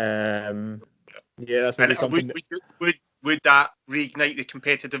 Yeah. Yeah, that's maybe something. Would that reignite the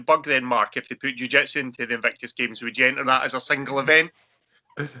competitive bug then, Mark? If they put jiu-jitsu into the Invictus Games, would you enter that as a single event?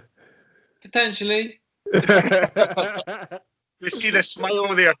 Potentially. You see the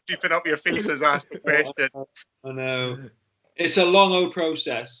smile there creeping up your face as I asked the question. I know. It's a long old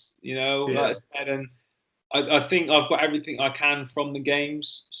process, you know. Yeah. Like I said, and I think I've got everything I can from the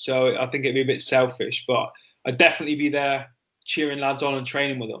games, so I think it'd be a bit selfish, but I'd definitely be there cheering lads on and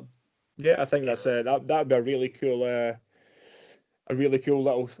training with them. Yeah, I think that's that'd be a really cool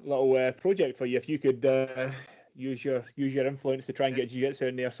little project for you if you could use your influence to try and get jiu-jitsu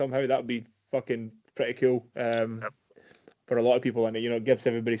in there somehow. That'd be fucking pretty cool. For a lot of people, and it gives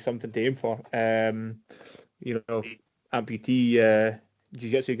everybody something to aim for. Amputee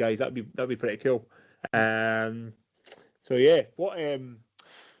jiu-jitsu guys, that'd be pretty cool. So yeah, what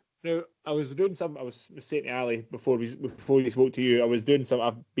now I was doing some. I was saying to Ali before we spoke to you. I was doing some.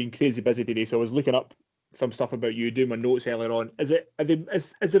 I've been crazy busy today, so I was looking up some stuff about you, doing my notes earlier on. Is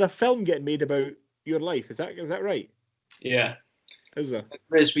there a film getting made about your life? Is that right? Yeah. Is there?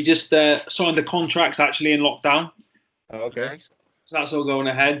 We just signed the contracts actually in lockdown. Oh, okay. So that's all going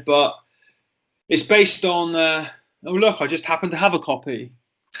ahead, but it's based on. Oh look, I just happen to have a copy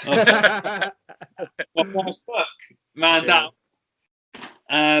of my book, Man Down.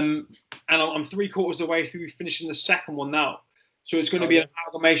 And I'm 3/4 of the way through finishing the second one now, so it's going to be an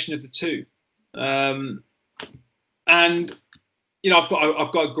amalgamation of the two. And I've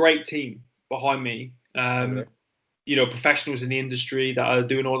got a great team behind me. Professionals in the industry that are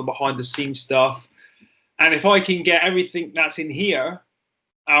doing all the behind the scenes stuff. And if I can get everything that's in here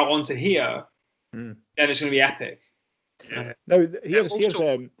out onto here, then it's going to be epic. Yeah. Now here's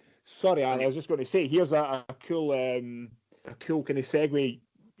sorry, Alan, I was just going to say here's a cool kind of segue.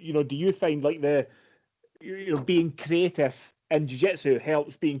 Do you find like being creative in jiu-jitsu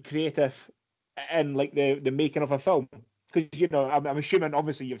helps being creative in like the making of a film? Because I'm assuming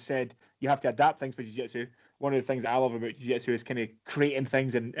obviously you've said you have to adapt things for jiu-jitsu. One of the things that I love about jiu-jitsu is kind of creating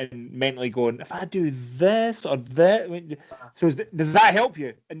things and mentally going, if I do this or that. So does that help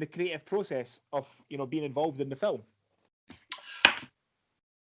you in the creative process of being involved in the film?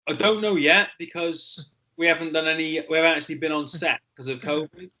 I don't know yet because we haven't actually been on set because of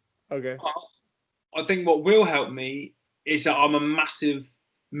COVID. Okay. But I think what will help me is that I'm a massive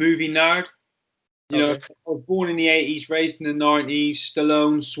movie nerd. I was born in the 80s, raised in the 90s,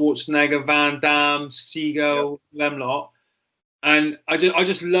 Stallone, Schwarzenegger, Van Damme, Seagal, them lot. And I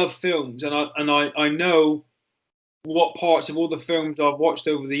just love films, and I know what parts of all the films I've watched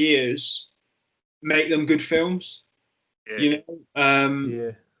over the years make them good films. Yeah.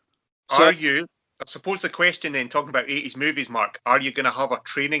 So, are you? I suppose the question then, talking about 80s movies, Mark, are you going to have a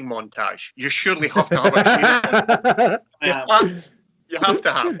training montage? You surely have to have a training montage. You have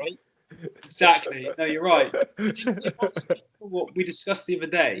to have, right? Exactly. No, you're right. What we discussed the other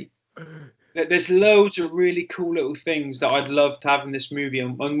day, that there's loads of really cool little things that I'd love to have in this movie.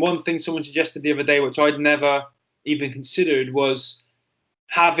 And one thing someone suggested the other day, which I'd never even considered, was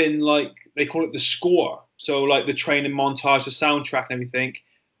having, like, they call it the score. So like the training montage, the soundtrack and everything,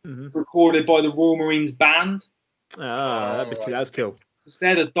 recorded by the Royal Marines Band. That's cool. Because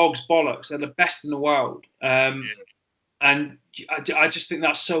they're the dog's bollocks. They're the best in the world. And I just think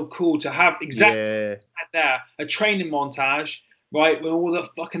that's so cool to have there, a training montage, right, with all the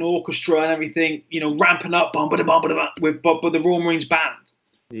fucking orchestra and everything, ramping up, with the Royal Marines Band.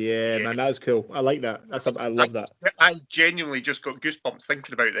 Yeah, man, that's cool. I like that. I love that. I genuinely just got goosebumps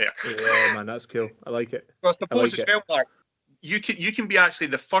thinking about that. Yeah, man, that's cool. I like it. Well, I suppose as well, Mark, you can be actually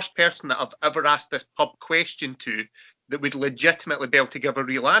the first person that I've ever asked this pub question to that would legitimately be able to give a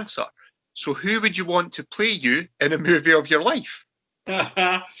real answer. So who would you want to play you in a movie of your life? So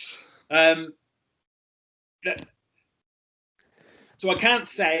I can't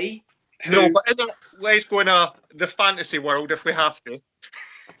say who. No, but let's go in the fantasy world if we have to.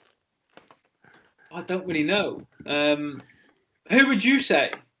 I don't really know. Who would you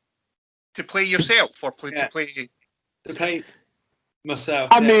say? To play yourself or to play myself.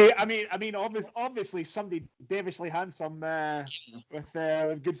 I mean, obviously somebody devilishly handsome with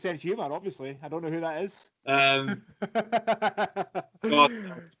good sense of humour. Obviously, I don't know who that is.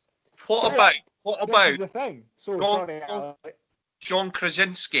 What about the thing? So John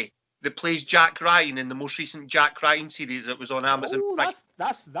Krasinski that plays Jack Ryan in the most recent Jack Ryan series that was on Amazon Prime?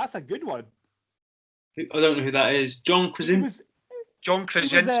 That's a good one. I don't know who that is. John Krasinski. John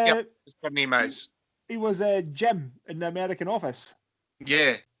Krasinski. His name is. He was Jim in the American Office.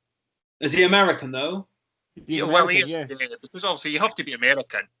 Yeah. Is he American though? He is. Yeah. Because obviously you have to be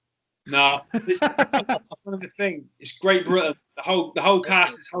American. No, this is one of the things. It's Great Britain. The whole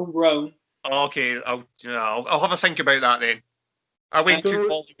cast is homegrown. Okay, I'll have a think about that then. I went to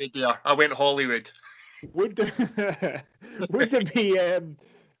Hollywood there. I went Hollywood. Would there be?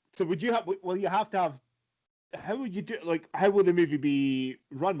 So would you have? Well, you have to have how would you do? Like, how will the movie be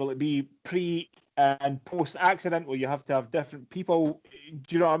run? Will it be pre and post accident? Will you have to have different people?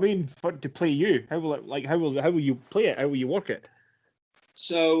 Do you know what I mean? For to play you, how will it? Like, how will you play it? How will you work it?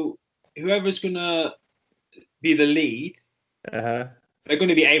 So whoever's gonna be the lead, they're going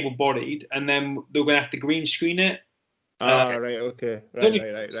to be able-bodied, and then they're going to have to green screen it. Right, okay,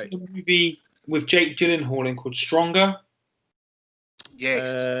 right. A movie with Jake Gyllenhaal in called Stronger.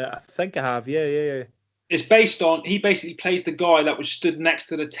 Yes, I think I have. Yeah. It's based on, he basically plays the guy that was stood next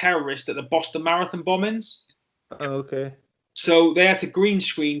to the terrorist at the Boston Marathon bombings. Okay. So they had to green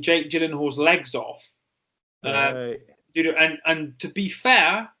screen Jake Gyllenhaal's legs off. Right. And to be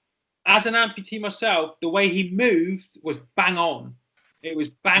fair, as an amputee myself, the way he moved was bang on. It was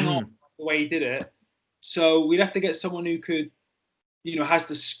bang on the way he did it. So we'd have to get someone who could, has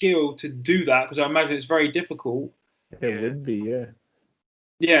the skill to do that, because I imagine it's very difficult. It would be, yeah.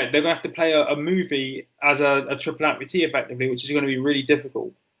 Yeah, they're going to have to play a movie as a triple amputee, effectively, which is going to be really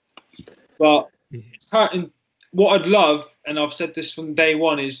difficult. But what I'd love, and I've said this from day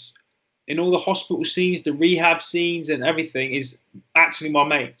one, is in all the hospital scenes, the rehab scenes and everything is actually my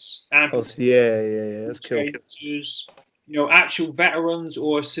mates. Yeah, that's cool. Actual veterans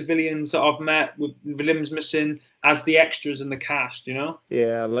or civilians that I've met with limbs missing as the extras in the cast, Yeah,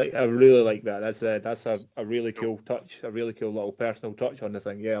 I really like that. That's a really cool touch, a really cool little personal touch on the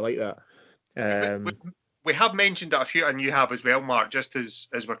thing. Yeah, I like that. We have mentioned it a few, and you have as well, Mark, just as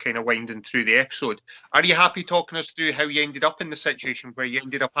we're kind of winding through the episode. Are you happy talking us through how you ended up in the situation where you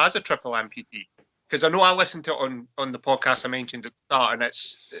ended up as a triple amputee? Because I know I listened to it on the podcast I mentioned at the start, and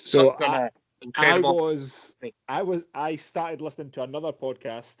it's so incredible. I started listening to another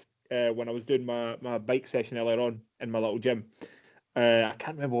podcast when I was doing my bike session earlier on in my little gym. I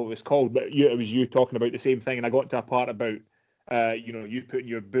can't remember what it was called, but it was you talking about the same thing, and I got to a part about you putting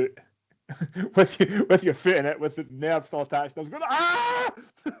your boot with your foot in it, with the nerve still attached. I was going,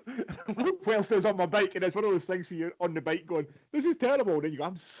 whilst I was on my bike, and it's one of those things where you're on the bike going, this is terrible, and then you go,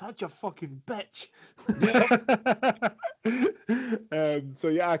 I'm such a fucking bitch. So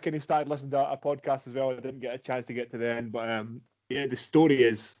yeah, I kind of started listening to a podcast as well. I didn't get a chance to get to the end, but yeah, the story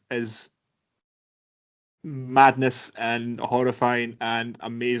is madness and horrifying and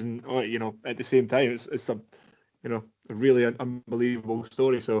amazing. At the same time, it's a a really unbelievable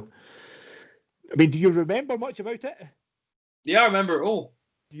story. So, I mean, do you remember much about it? Yeah, I remember it all.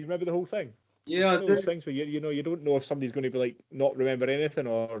 Do you remember the whole thing? Yeah, those things where you don't know if somebody's going to be like not remember anything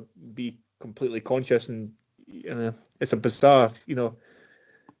or be completely conscious, and it's a bizarre,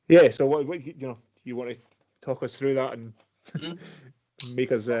 Yeah. So what you want to talk us through that and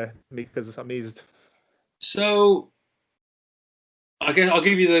make us amazed? So, I guess I'll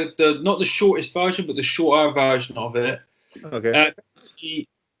give you the not the shortest version, but the shorter version of it. Okay.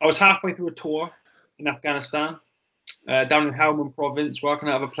 I was halfway through a tour in Afghanistan, down in Helmand province, working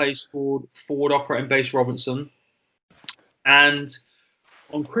out of a place called Forward Operating Base Robinson. And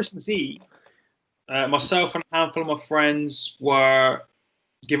on Christmas Eve, myself and a handful of my friends were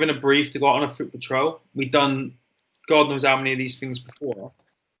given a brief to go out on a foot patrol. We'd done God knows how many of these things before.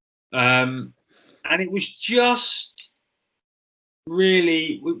 And it was just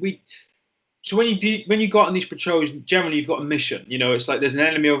really so when you go on these patrols, generally you've got a mission. It's like there's an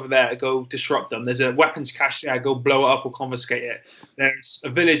enemy over there, go disrupt them. There's a weapons cache there, go blow it up or confiscate it. There's a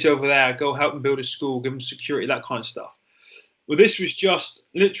village over there, go help them build a school, give them security, that kind of stuff. Well, this was just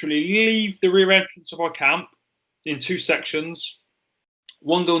literally leave the rear entrance of our camp in two sections.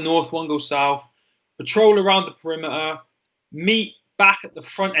 One go north, one go south. Patrol around the perimeter, meet back at the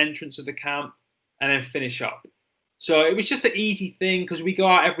front entrance of the camp, and then finish up. So it was just an easy thing because we go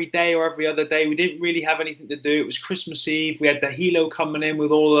out every day or every other day. We didn't really have anything to do. It was Christmas Eve. We had the helo coming in with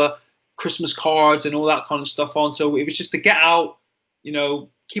all the Christmas cards and all that kind of stuff on. So it was just to get out,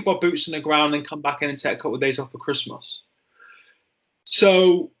 keep our boots on the ground and come back in and take a couple of days off for Christmas.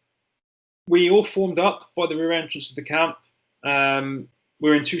 So we all formed up by the rear entrance of the camp.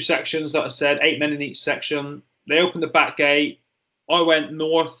 We're in two sections, like I said, 8 men in each section. They opened the back gate. I went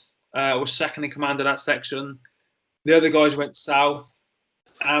north, was second in command of that section. The other guys went south,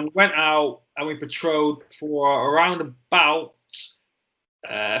 and we went out and we patrolled for around about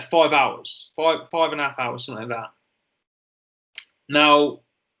 5 hours, five and a half hours, something like that. Now,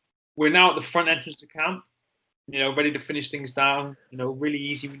 we're now at the front entrance of camp, ready to finish things down, really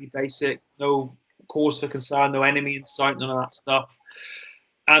easy, really basic, no cause for concern, no enemy in sight, none of that stuff.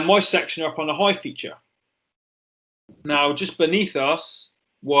 And my section up on the high feature. Now, just beneath us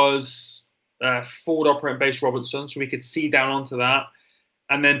was Forward Operating Base Robinson, so we could see down onto that.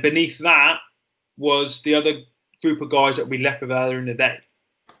 And then beneath that was the other group of guys that we left with earlier in the day.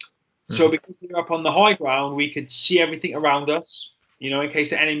 So because we were up on the high ground, we could see everything around us, in case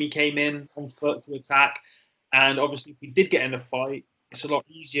the enemy came in on foot to attack. And obviously, if we did get in a fight, it's a lot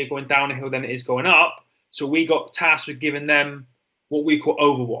easier going down a hill than it is going up. So we got tasked with giving them what we call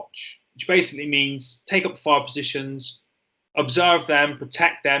Overwatch, which basically means take up 5 positions, observe them,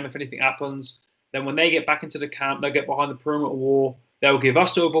 protect them if anything happens. Then when they get back into the camp, they'll get behind the perimeter wall. They'll give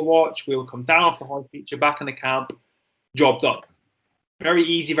us Overwatch. We'll come down off the high feature, back in the camp. Job done. Very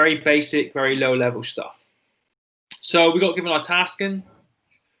easy, very basic, very low level stuff. So we got given our tasking.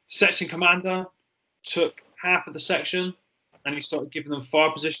 Section commander took half of the section and he started giving them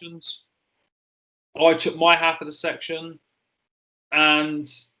 5 positions. I took my half of the section, and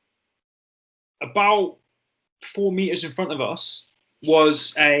about 4 meters in front of us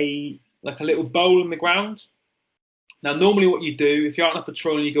was a little bowl in the ground. Now, normally what you do, if you're out on a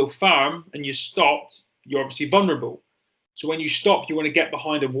patrol and you go farm and you're stopped, you're obviously vulnerable. So when you stop, you want to get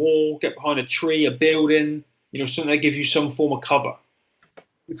behind a wall, get behind a tree, a building, something that gives you some form of cover.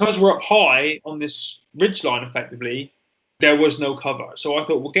 Because we're up high on this ridgeline, effectively, there was no cover. So I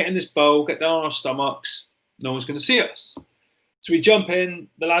thought, we'll get in this bowl, get down on our stomachs, no one's going to see us. So we jump in,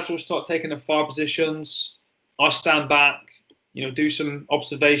 the lads will start taking the 5 positions. I stand back, do some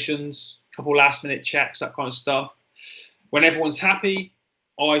observations, a couple last-minute checks, that kind of stuff. When everyone's happy,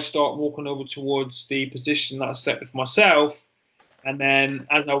 I start walking over towards the position that I selected for myself. And then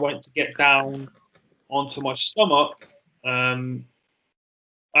as I went to get down onto my stomach,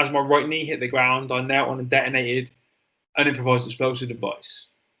 as my right knee hit the ground, I knelt on and detonated an improvised explosive device.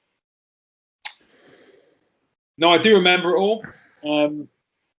 Now, I do remember it all.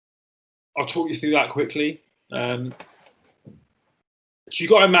 I'll talk you through that quickly. So you've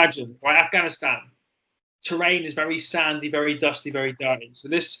got to imagine, right, Afghanistan, terrain is very sandy, very dusty, very dirty. So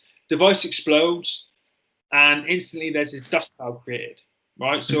this device explodes, and instantly there's this dust cloud created,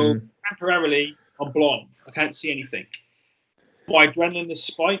 right? So temporarily, I'm blind. I can't see anything. My adrenaline is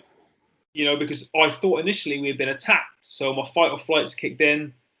spiked, because I thought initially we had been attacked. So my fight or flight's kicked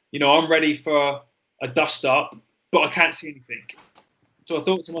in. I'm ready for a dust up, but I can't see anything. So I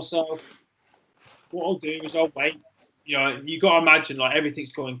thought to myself, what I'll do is I'll wait. You got to imagine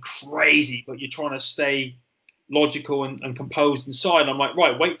everything's going crazy, but you're trying to stay logical and composed inside. I'm like,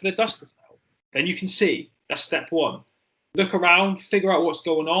 right, wait for the dust to settle. Then you can see. That's step 1. Look around, figure out what's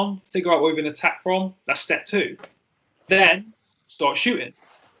going on, figure out where we've been attacked from. That's step 2. Then start shooting.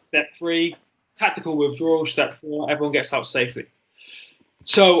 Step 3, tactical withdrawal. Step 4, everyone gets out safely.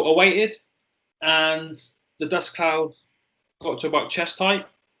 So I waited, and the dust cloud got to about chest height.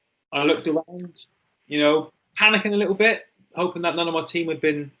 I looked around, panicking a little bit, hoping that none of my team had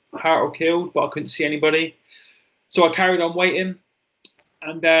been hurt or killed, but I couldn't see anybody. So I carried on waiting,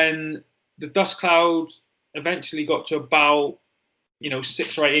 and then the dust cloud eventually got to about,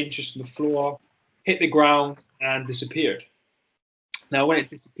 6 or 8 inches from the floor, hit the ground, and disappeared. Now, when it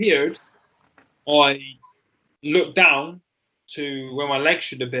disappeared, I looked down to where my legs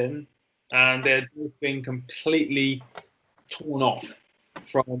should have been, and they had both been completely torn off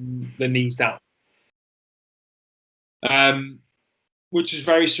from the knees down, which is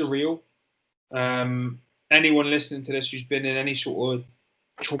very surreal. Anyone listening to this who's been in any sort of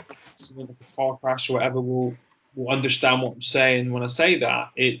trauma accident, like a car crash or whatever, will understand what I'm saying when I say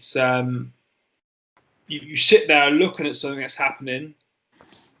that. It's you sit there looking at something that's happening,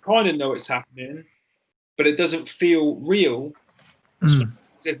 kind of know it's happening, but it doesn't feel real.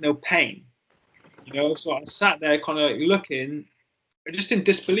 There's no pain, So I sat there kind of looking, just in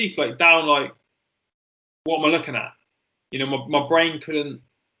disbelief, what am I looking at? My brain couldn't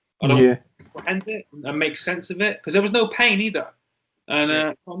comprehend it and make sense of it, because there was no pain either. And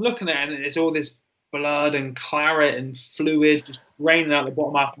I'm looking at it, and it's all this blood and claret and fluid just draining out the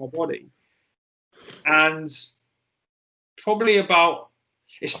bottom half of my body. And probably about,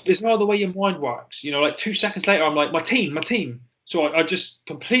 it's not the way your mind works. 2 seconds later, I'm like, my team. So I just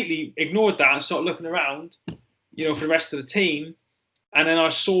completely ignored that and started looking around, for the rest of the team. And then I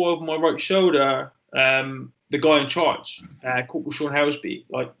saw over my right shoulder the guy in charge, Corporal Sean Helsby,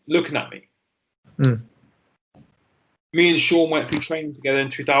 looking at me. Me and Sean went through training together in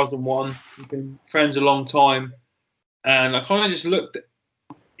 2001. We've been friends a long time. And I kind of just looked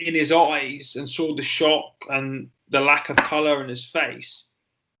in his eyes and saw the shock and the lack of colour in his face,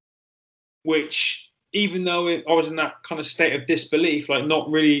 which, even though I was in that kind of state of disbelief, not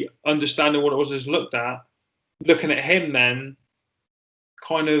really understanding what it was I just looked at, looking at him then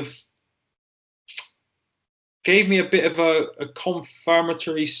kind of gave me a bit of a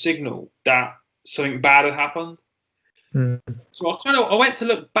confirmatory signal that something bad had happened. So I went to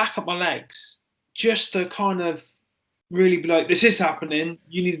look back at my legs just to kind of really be like, this is happening.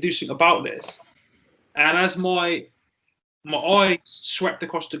 You need to do something about this. And as my eyes swept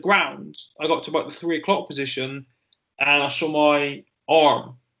across the ground, I got to about the 3 o'clock position, and I saw my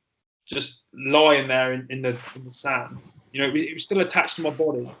arm just lying there in the sand. You know, it was still attached to my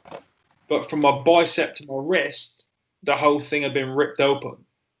body, but from my bicep to my wrist, the whole thing had been ripped open,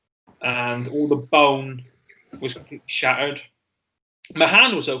 and all the bone was completely shattered. My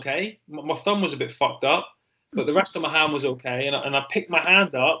hand was okay. My thumb was a bit fucked up, but the rest of my hand was okay. And I picked my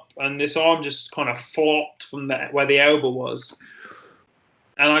hand up, and this arm just kind of flopped from where the elbow was.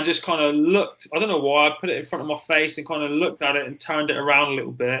 And I just kind of looked. I don't know why. I put it in front of my face and kind of looked at it and turned it around a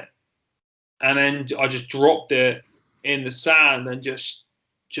little bit. And then I just dropped it in the sand and just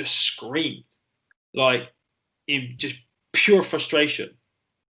screamed, like in just pure frustration,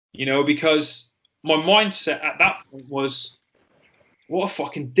 you know, because my mindset at that point was, what a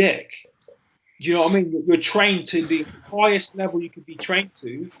fucking dick. Do you know what I mean? You're trained to the highest level you could be trained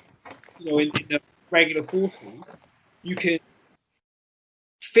to, you know, in the regular forces. You can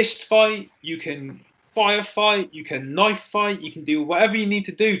fist fight, you can firefight, you can knife fight, you can do whatever you need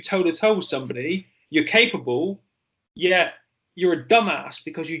to do toe to toe with somebody. You're capable, yet you're a dumbass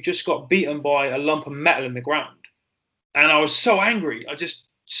because you just got beaten by a lump of metal in the ground. And I was so angry, I just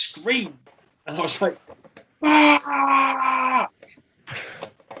screamed, and I was like, ah!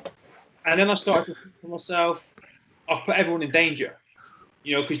 And then I started to think to myself, I've put everyone in danger,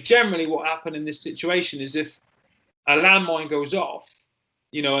 you know, because generally what happened in this situation is if a landmine goes off,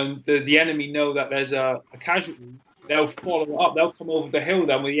 you know, and the enemy know that there's a casualty, they'll follow it up. They'll come over the hill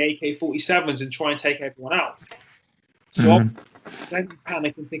then with the AK-47s and try and take everyone out. So I'm then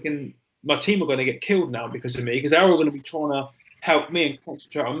panicking, thinking my team are going to get killed now because of me, because they're all going to be trying to help me and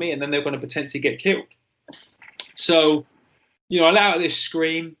concentrate on me, and then they're going to potentially get killed. So, you know, I let out this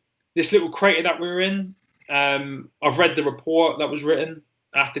scream. This little crater that we were in, I've read the report that was written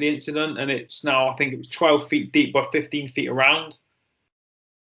after the incident, and it's now, I think it was 12 feet deep by 15 feet around.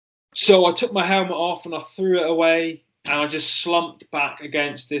 So I took my helmet off and I threw it away, and I just slumped back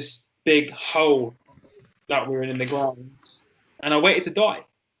against this big hole that we were in the ground, and I waited to die.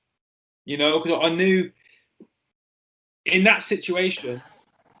 You know, because I knew in that situation,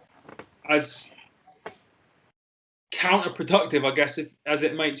 as counterproductive, I guess, as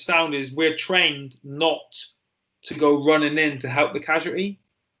it might sound, is we're trained not to go running in to help the casualty.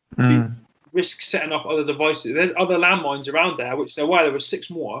 Risk setting off other devices. There's other landmines around there, which there were 6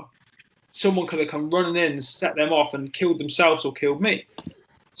 more. Someone could have come running in, set them off, and killed themselves or killed me.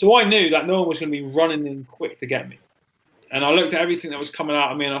 So I knew that no one was going to be running in quick to get me. And I looked at everything that was coming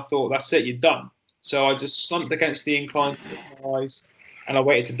out of me, and I thought, that's it, you're done. So I just slumped against the incline, closed my eyes, and I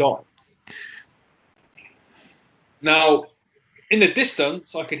waited to die. Now, in the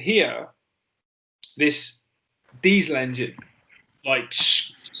distance, I could hear this diesel engine, like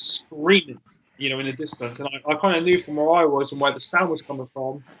screaming, you know, in the distance. And I kind of knew from where I was and where the sound was coming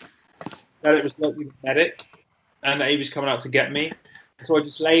from that it was likely the medic and that he was coming out to get me. So I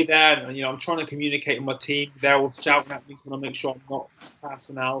just lay there and, you know, I'm trying to communicate with my team. They're all shouting at me, trying to make sure I'm not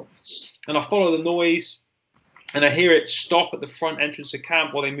passing out. And I follow the noise, and I hear it stop at the front entrance of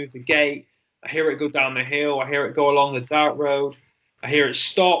camp while they move the gate. I hear it go down the hill. I hear it go along the dirt road. I hear it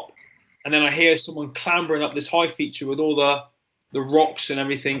stop. And then I hear someone clambering up this high feature with all the rocks and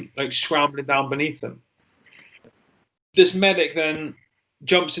everything, like scrambling down beneath them. This medic then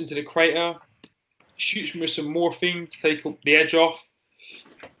jumps into the crater, shoots me with some morphine to take the edge off,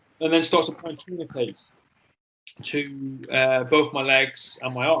 and then starts applying tourniquets to both my legs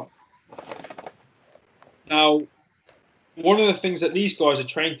and my arm. Now, one of the things that these guys are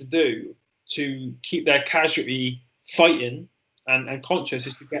trained to do to keep their casualty fighting and conscious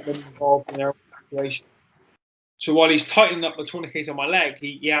is to get them involved in their evacuation. So while he's tightening up the tourniquets on my leg,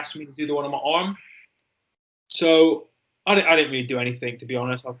 he asked me to do the one on my arm. So I didn't really do anything, to be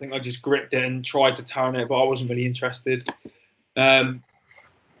honest. I think I just gripped it and tried to turn it, but I wasn't really interested.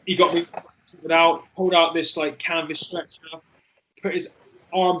 He got me out, pulled out this like canvas stretcher, put his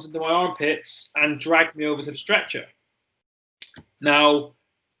arms into my armpits, and dragged me over to the stretcher. Now,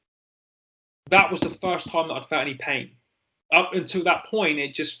 that was the first time that I'd felt any pain. Up until that point,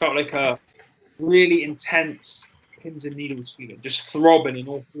 it just felt like a really intense pins and needles feeling, just throbbing in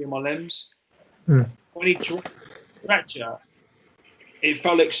all 3 of my limbs. When he dropped the stretcher, it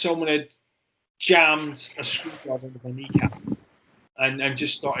felt like someone had jammed a screwdriver into my kneecap and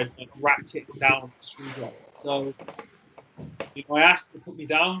just started like ratcheting down the screwdriver. So, you know, I asked him to put me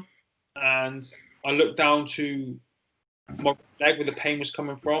down, and I looked down to my leg where the pain was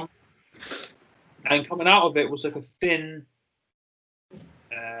coming from, and coming out of it was like a thin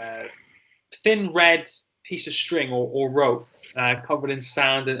red piece of string or rope covered in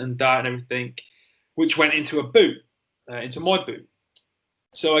sand and dirt and everything, which went into a boot, into my boot.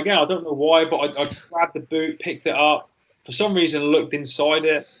 So again, I don't know why, but I grabbed the boot, picked it up. For some reason, I looked inside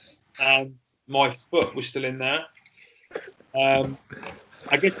it, and my foot was still in there.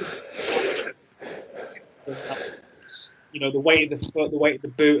 I guess the weight of the foot, the weight of the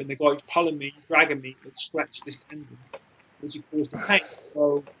boot, and the guy who's pulling me, dragging me, it stretched this tendon, which caused the pain.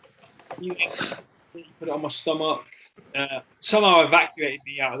 So he put it on my stomach. Somehow evacuated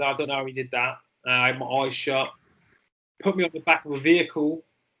me out of there. I don't know how he did that. I had my eyes shut. Put me on the back of a vehicle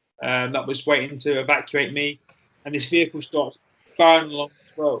that was waiting to evacuate me, and this vehicle starts burning along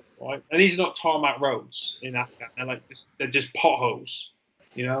the road, right? And these are not tarmac roads in Afghan; they're just potholes,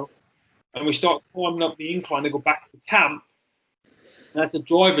 And we start climbing up the incline to go back to the camp. And as the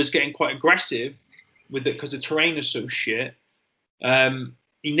driver's getting quite aggressive with it because the terrain is so shit,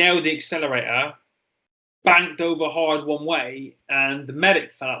 he nailed the accelerator, banked over hard one way, and the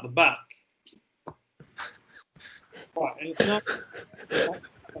medic fell out the back. Right, and it's not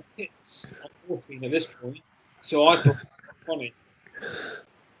my kids are 14 at this point, so I thought it was funny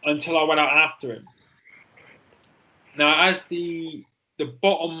until I went out after him. Now, as the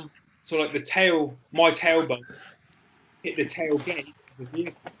bottom, so like my tailbone hit the tailgate of the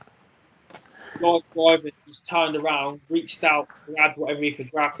vehicle, the guy driving just turned around, reached out, grabbed whatever he could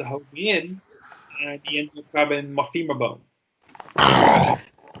grab to hold me in, and he ended up grabbing my femur bone.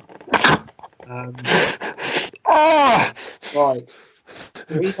 Right.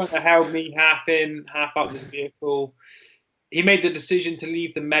 So he kind of held me half in, half out this vehicle. He made the decision to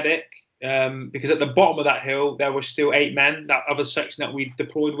leave the medic because at the bottom of that hill there were still 8 men. That other section that we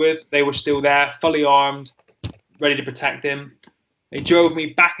deployed with, they were still there, fully armed, ready to protect him. They drove me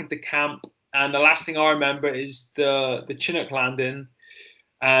back into camp, and the last thing I remember is the Chinook landing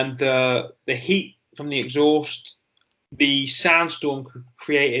and the heat from the exhaust, the sandstorm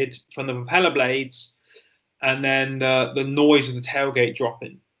created from the propeller blades, and then the noise of the tailgate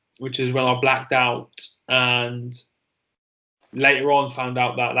dropping, which is when I blacked out, and later on found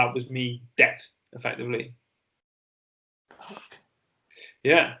out that was me dead, effectively.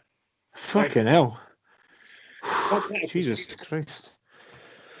 Yeah. Fucking hell. Jesus Christ.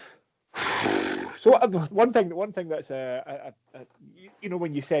 So one thing that's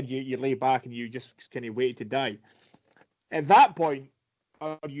when you said you lay back and you just kind of waited to die, at that point,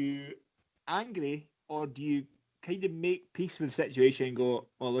 are you angry, or do you kind of make peace with the situation and go,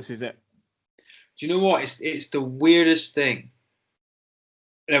 well, this is it? Do you know what? It's the weirdest thing.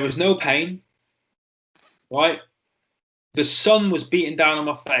 There was no pain, right? The sun was beating down on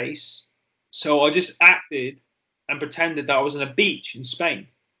my face, so I just acted and pretended that I was on a beach in Spain.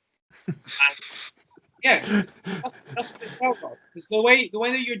 And, yeah, that's what it felt like. Because the way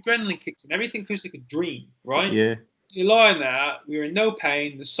that your adrenaline kicks in, everything feels like a dream, right? Yeah. You're lying there, you're in no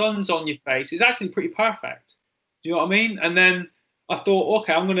pain, the sun's on your face. It's actually pretty perfect. Do you know what I mean? And then I thought,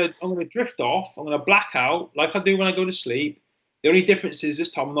 okay, I'm gonna drift off. I'm gonna black out like I do when I go to sleep. The only difference is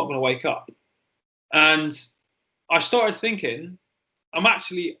this time I'm not gonna wake up. And I started thinking, I'm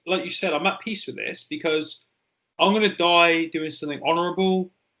actually, like you said, I'm at peace with this because I'm gonna die doing something honourable.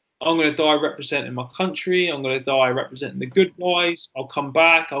 I'm gonna die representing my country. I'm gonna die representing the good guys. I'll come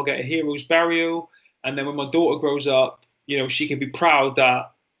back. I'll get a hero's burial. And then when my daughter grows up, she can be proud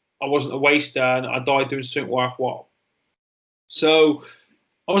that I wasn't a waster and I died doing something worthwhile. So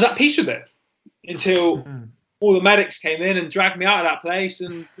I was at peace with it until all the medics came in and dragged me out of that place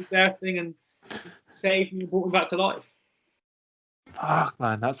and did their thing and saved me and brought me back to life. Oh,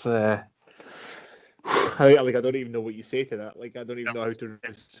 man, that's I don't even know what you say to that. Like, I don't even know how to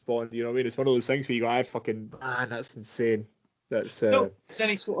respond. You know what I mean? It's one of those things where you go, man, that's insane. That's no, there's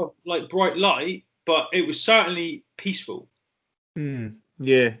any sort of like bright light, but it was certainly peaceful.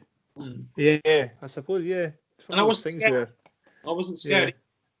 Yeah. Yeah, I suppose, yeah. And I wasn't scared. I wasn't scared.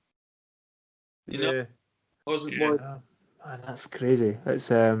 Yeah. I wasn't worried. Man, that's crazy. It's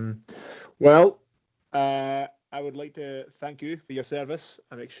well, I would like to thank you for your service.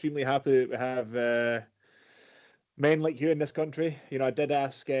 I'm extremely happy that we have men like you in this country. I did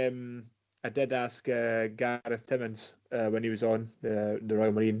ask Gareth Timmins when he was on the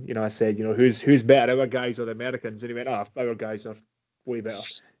Royal Marine. I said, who's better, our guys or the Americans? And he went, our guys are way better.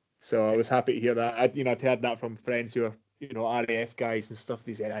 So I was happy to hear that. I'd heard that from friends who are, RAF guys and stuff.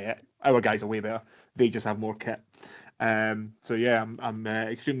 They said, our guys are way better. They just have more kit. So yeah, I'm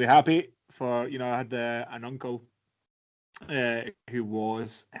extremely happy for, I had an uncle who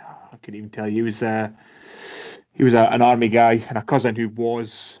was, I couldn't even tell you, he was an army guy, and a cousin who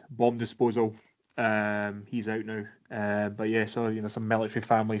was bomb disposal. He's out now. But yeah, so some military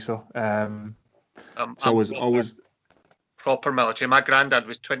family. So It's always proper military. My granddad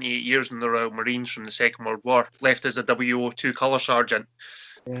was 28 years in the Royal Marines from the Second World War, left as a WO2 colour sergeant.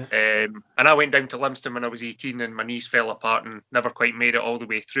 Yeah. And I went down to Livingston when I was 18 and my knees fell apart and never quite made it all the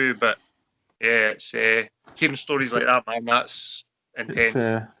way through. But yeah, it's hearing stories like that, man, that's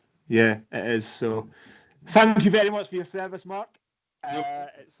intense. Yeah, it is. So thank you very much for your service, Mark.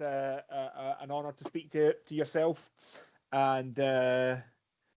 It's an honour to speak to yourself, and yeah,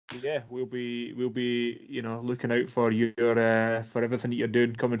 we'll be looking out for your for everything that you're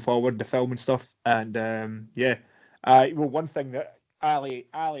doing coming forward, the film and stuff. And well, one thing that Ali,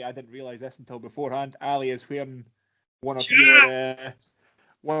 I didn't realise this until beforehand. Ali is wearing one of your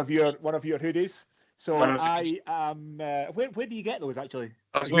hoodies. So I am. Where do you get those actually?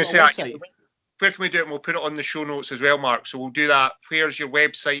 I was going to say, actually, where can we do it? And we'll put it on the show notes as well, Mark. So we'll do that. Where's your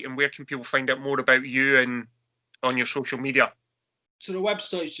website and where can people find out more about you and on your social media? So the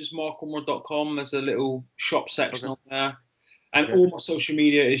website is just markormrod.com. There's a little shop section on there. And all my social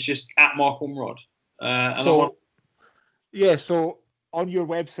media is just at markormrod. So on your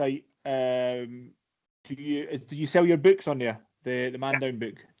website, do you sell your books on there? The Man Down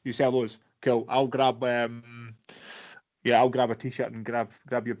book. You sell those? Cool. I'll grab a t-shirt and grab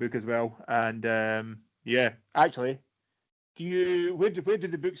your book as well. And actually, where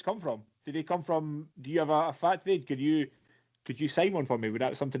did the books come from? Did they come from? Do you have a factory? Could you sign one for me? Would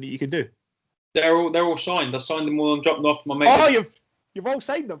that be something that you can do? They're all signed. I signed them all and dropped them off to my mate. Oh, you've all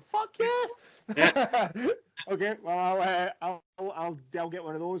signed them. Fuck yes. Yeah. Okay. Well, I'll get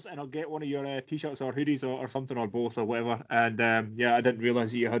one of those, and I'll get one of your t-shirts or hoodies or something, or both or whatever. And I didn't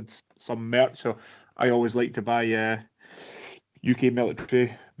realise that you had some merch, so I always like to buy UK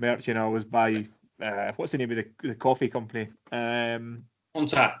military merch. I always buy what's the name of the coffee company?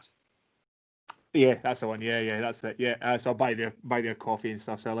 Contact. Yeah, that's the one. Yeah, that's it. Yeah, so I'll buy their coffee and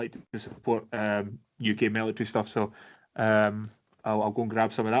stuff. So I like to support UK military stuff. So I'll go and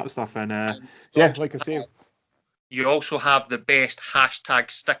grab some of that stuff. And like I say, you also have the best hashtag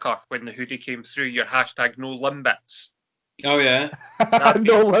sticker when the hoodie came through. Your hashtag no limbits. Oh yeah,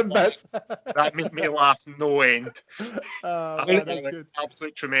 no limbits. That made me laugh no end. That's good.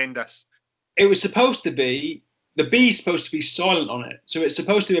 Absolutely tremendous. It was supposed to be. The B's supposed to be silent on it, so it's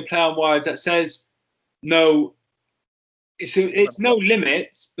supposed to be a play on words that says no. It's no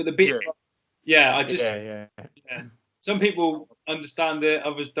limits, but the B. Yeah, yeah. Some people understand it,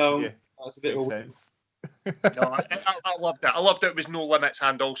 others don't. Yeah. That's a bit of no, I loved it. I loved it was no limits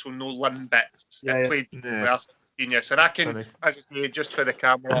and also no limbits. It played well, genius. And I can, as I say, just for the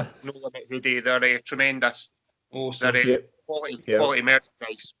camera, no limit hoodie. They're tremendous. Awesome. They're quality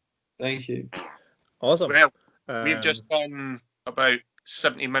merchandise. Thank you. Awesome. Well, we've just done about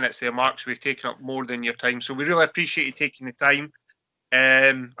 70 minutes there, Mark, so we've taken up more than your time. So we really appreciate you taking the time.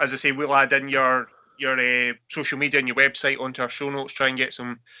 As I say, we'll add in your social media and your website onto our show notes, try and get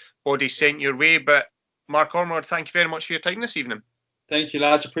some bodies sent your way. But Mark Ormrod, thank you very much for your time this evening. Thank you,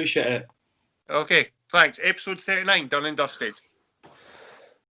 lads. Appreciate it. Okay, thanks. Episode 39, done and dusted.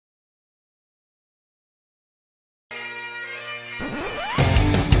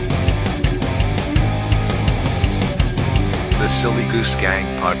 The Silly Goose Gang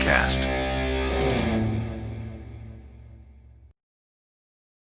Podcast.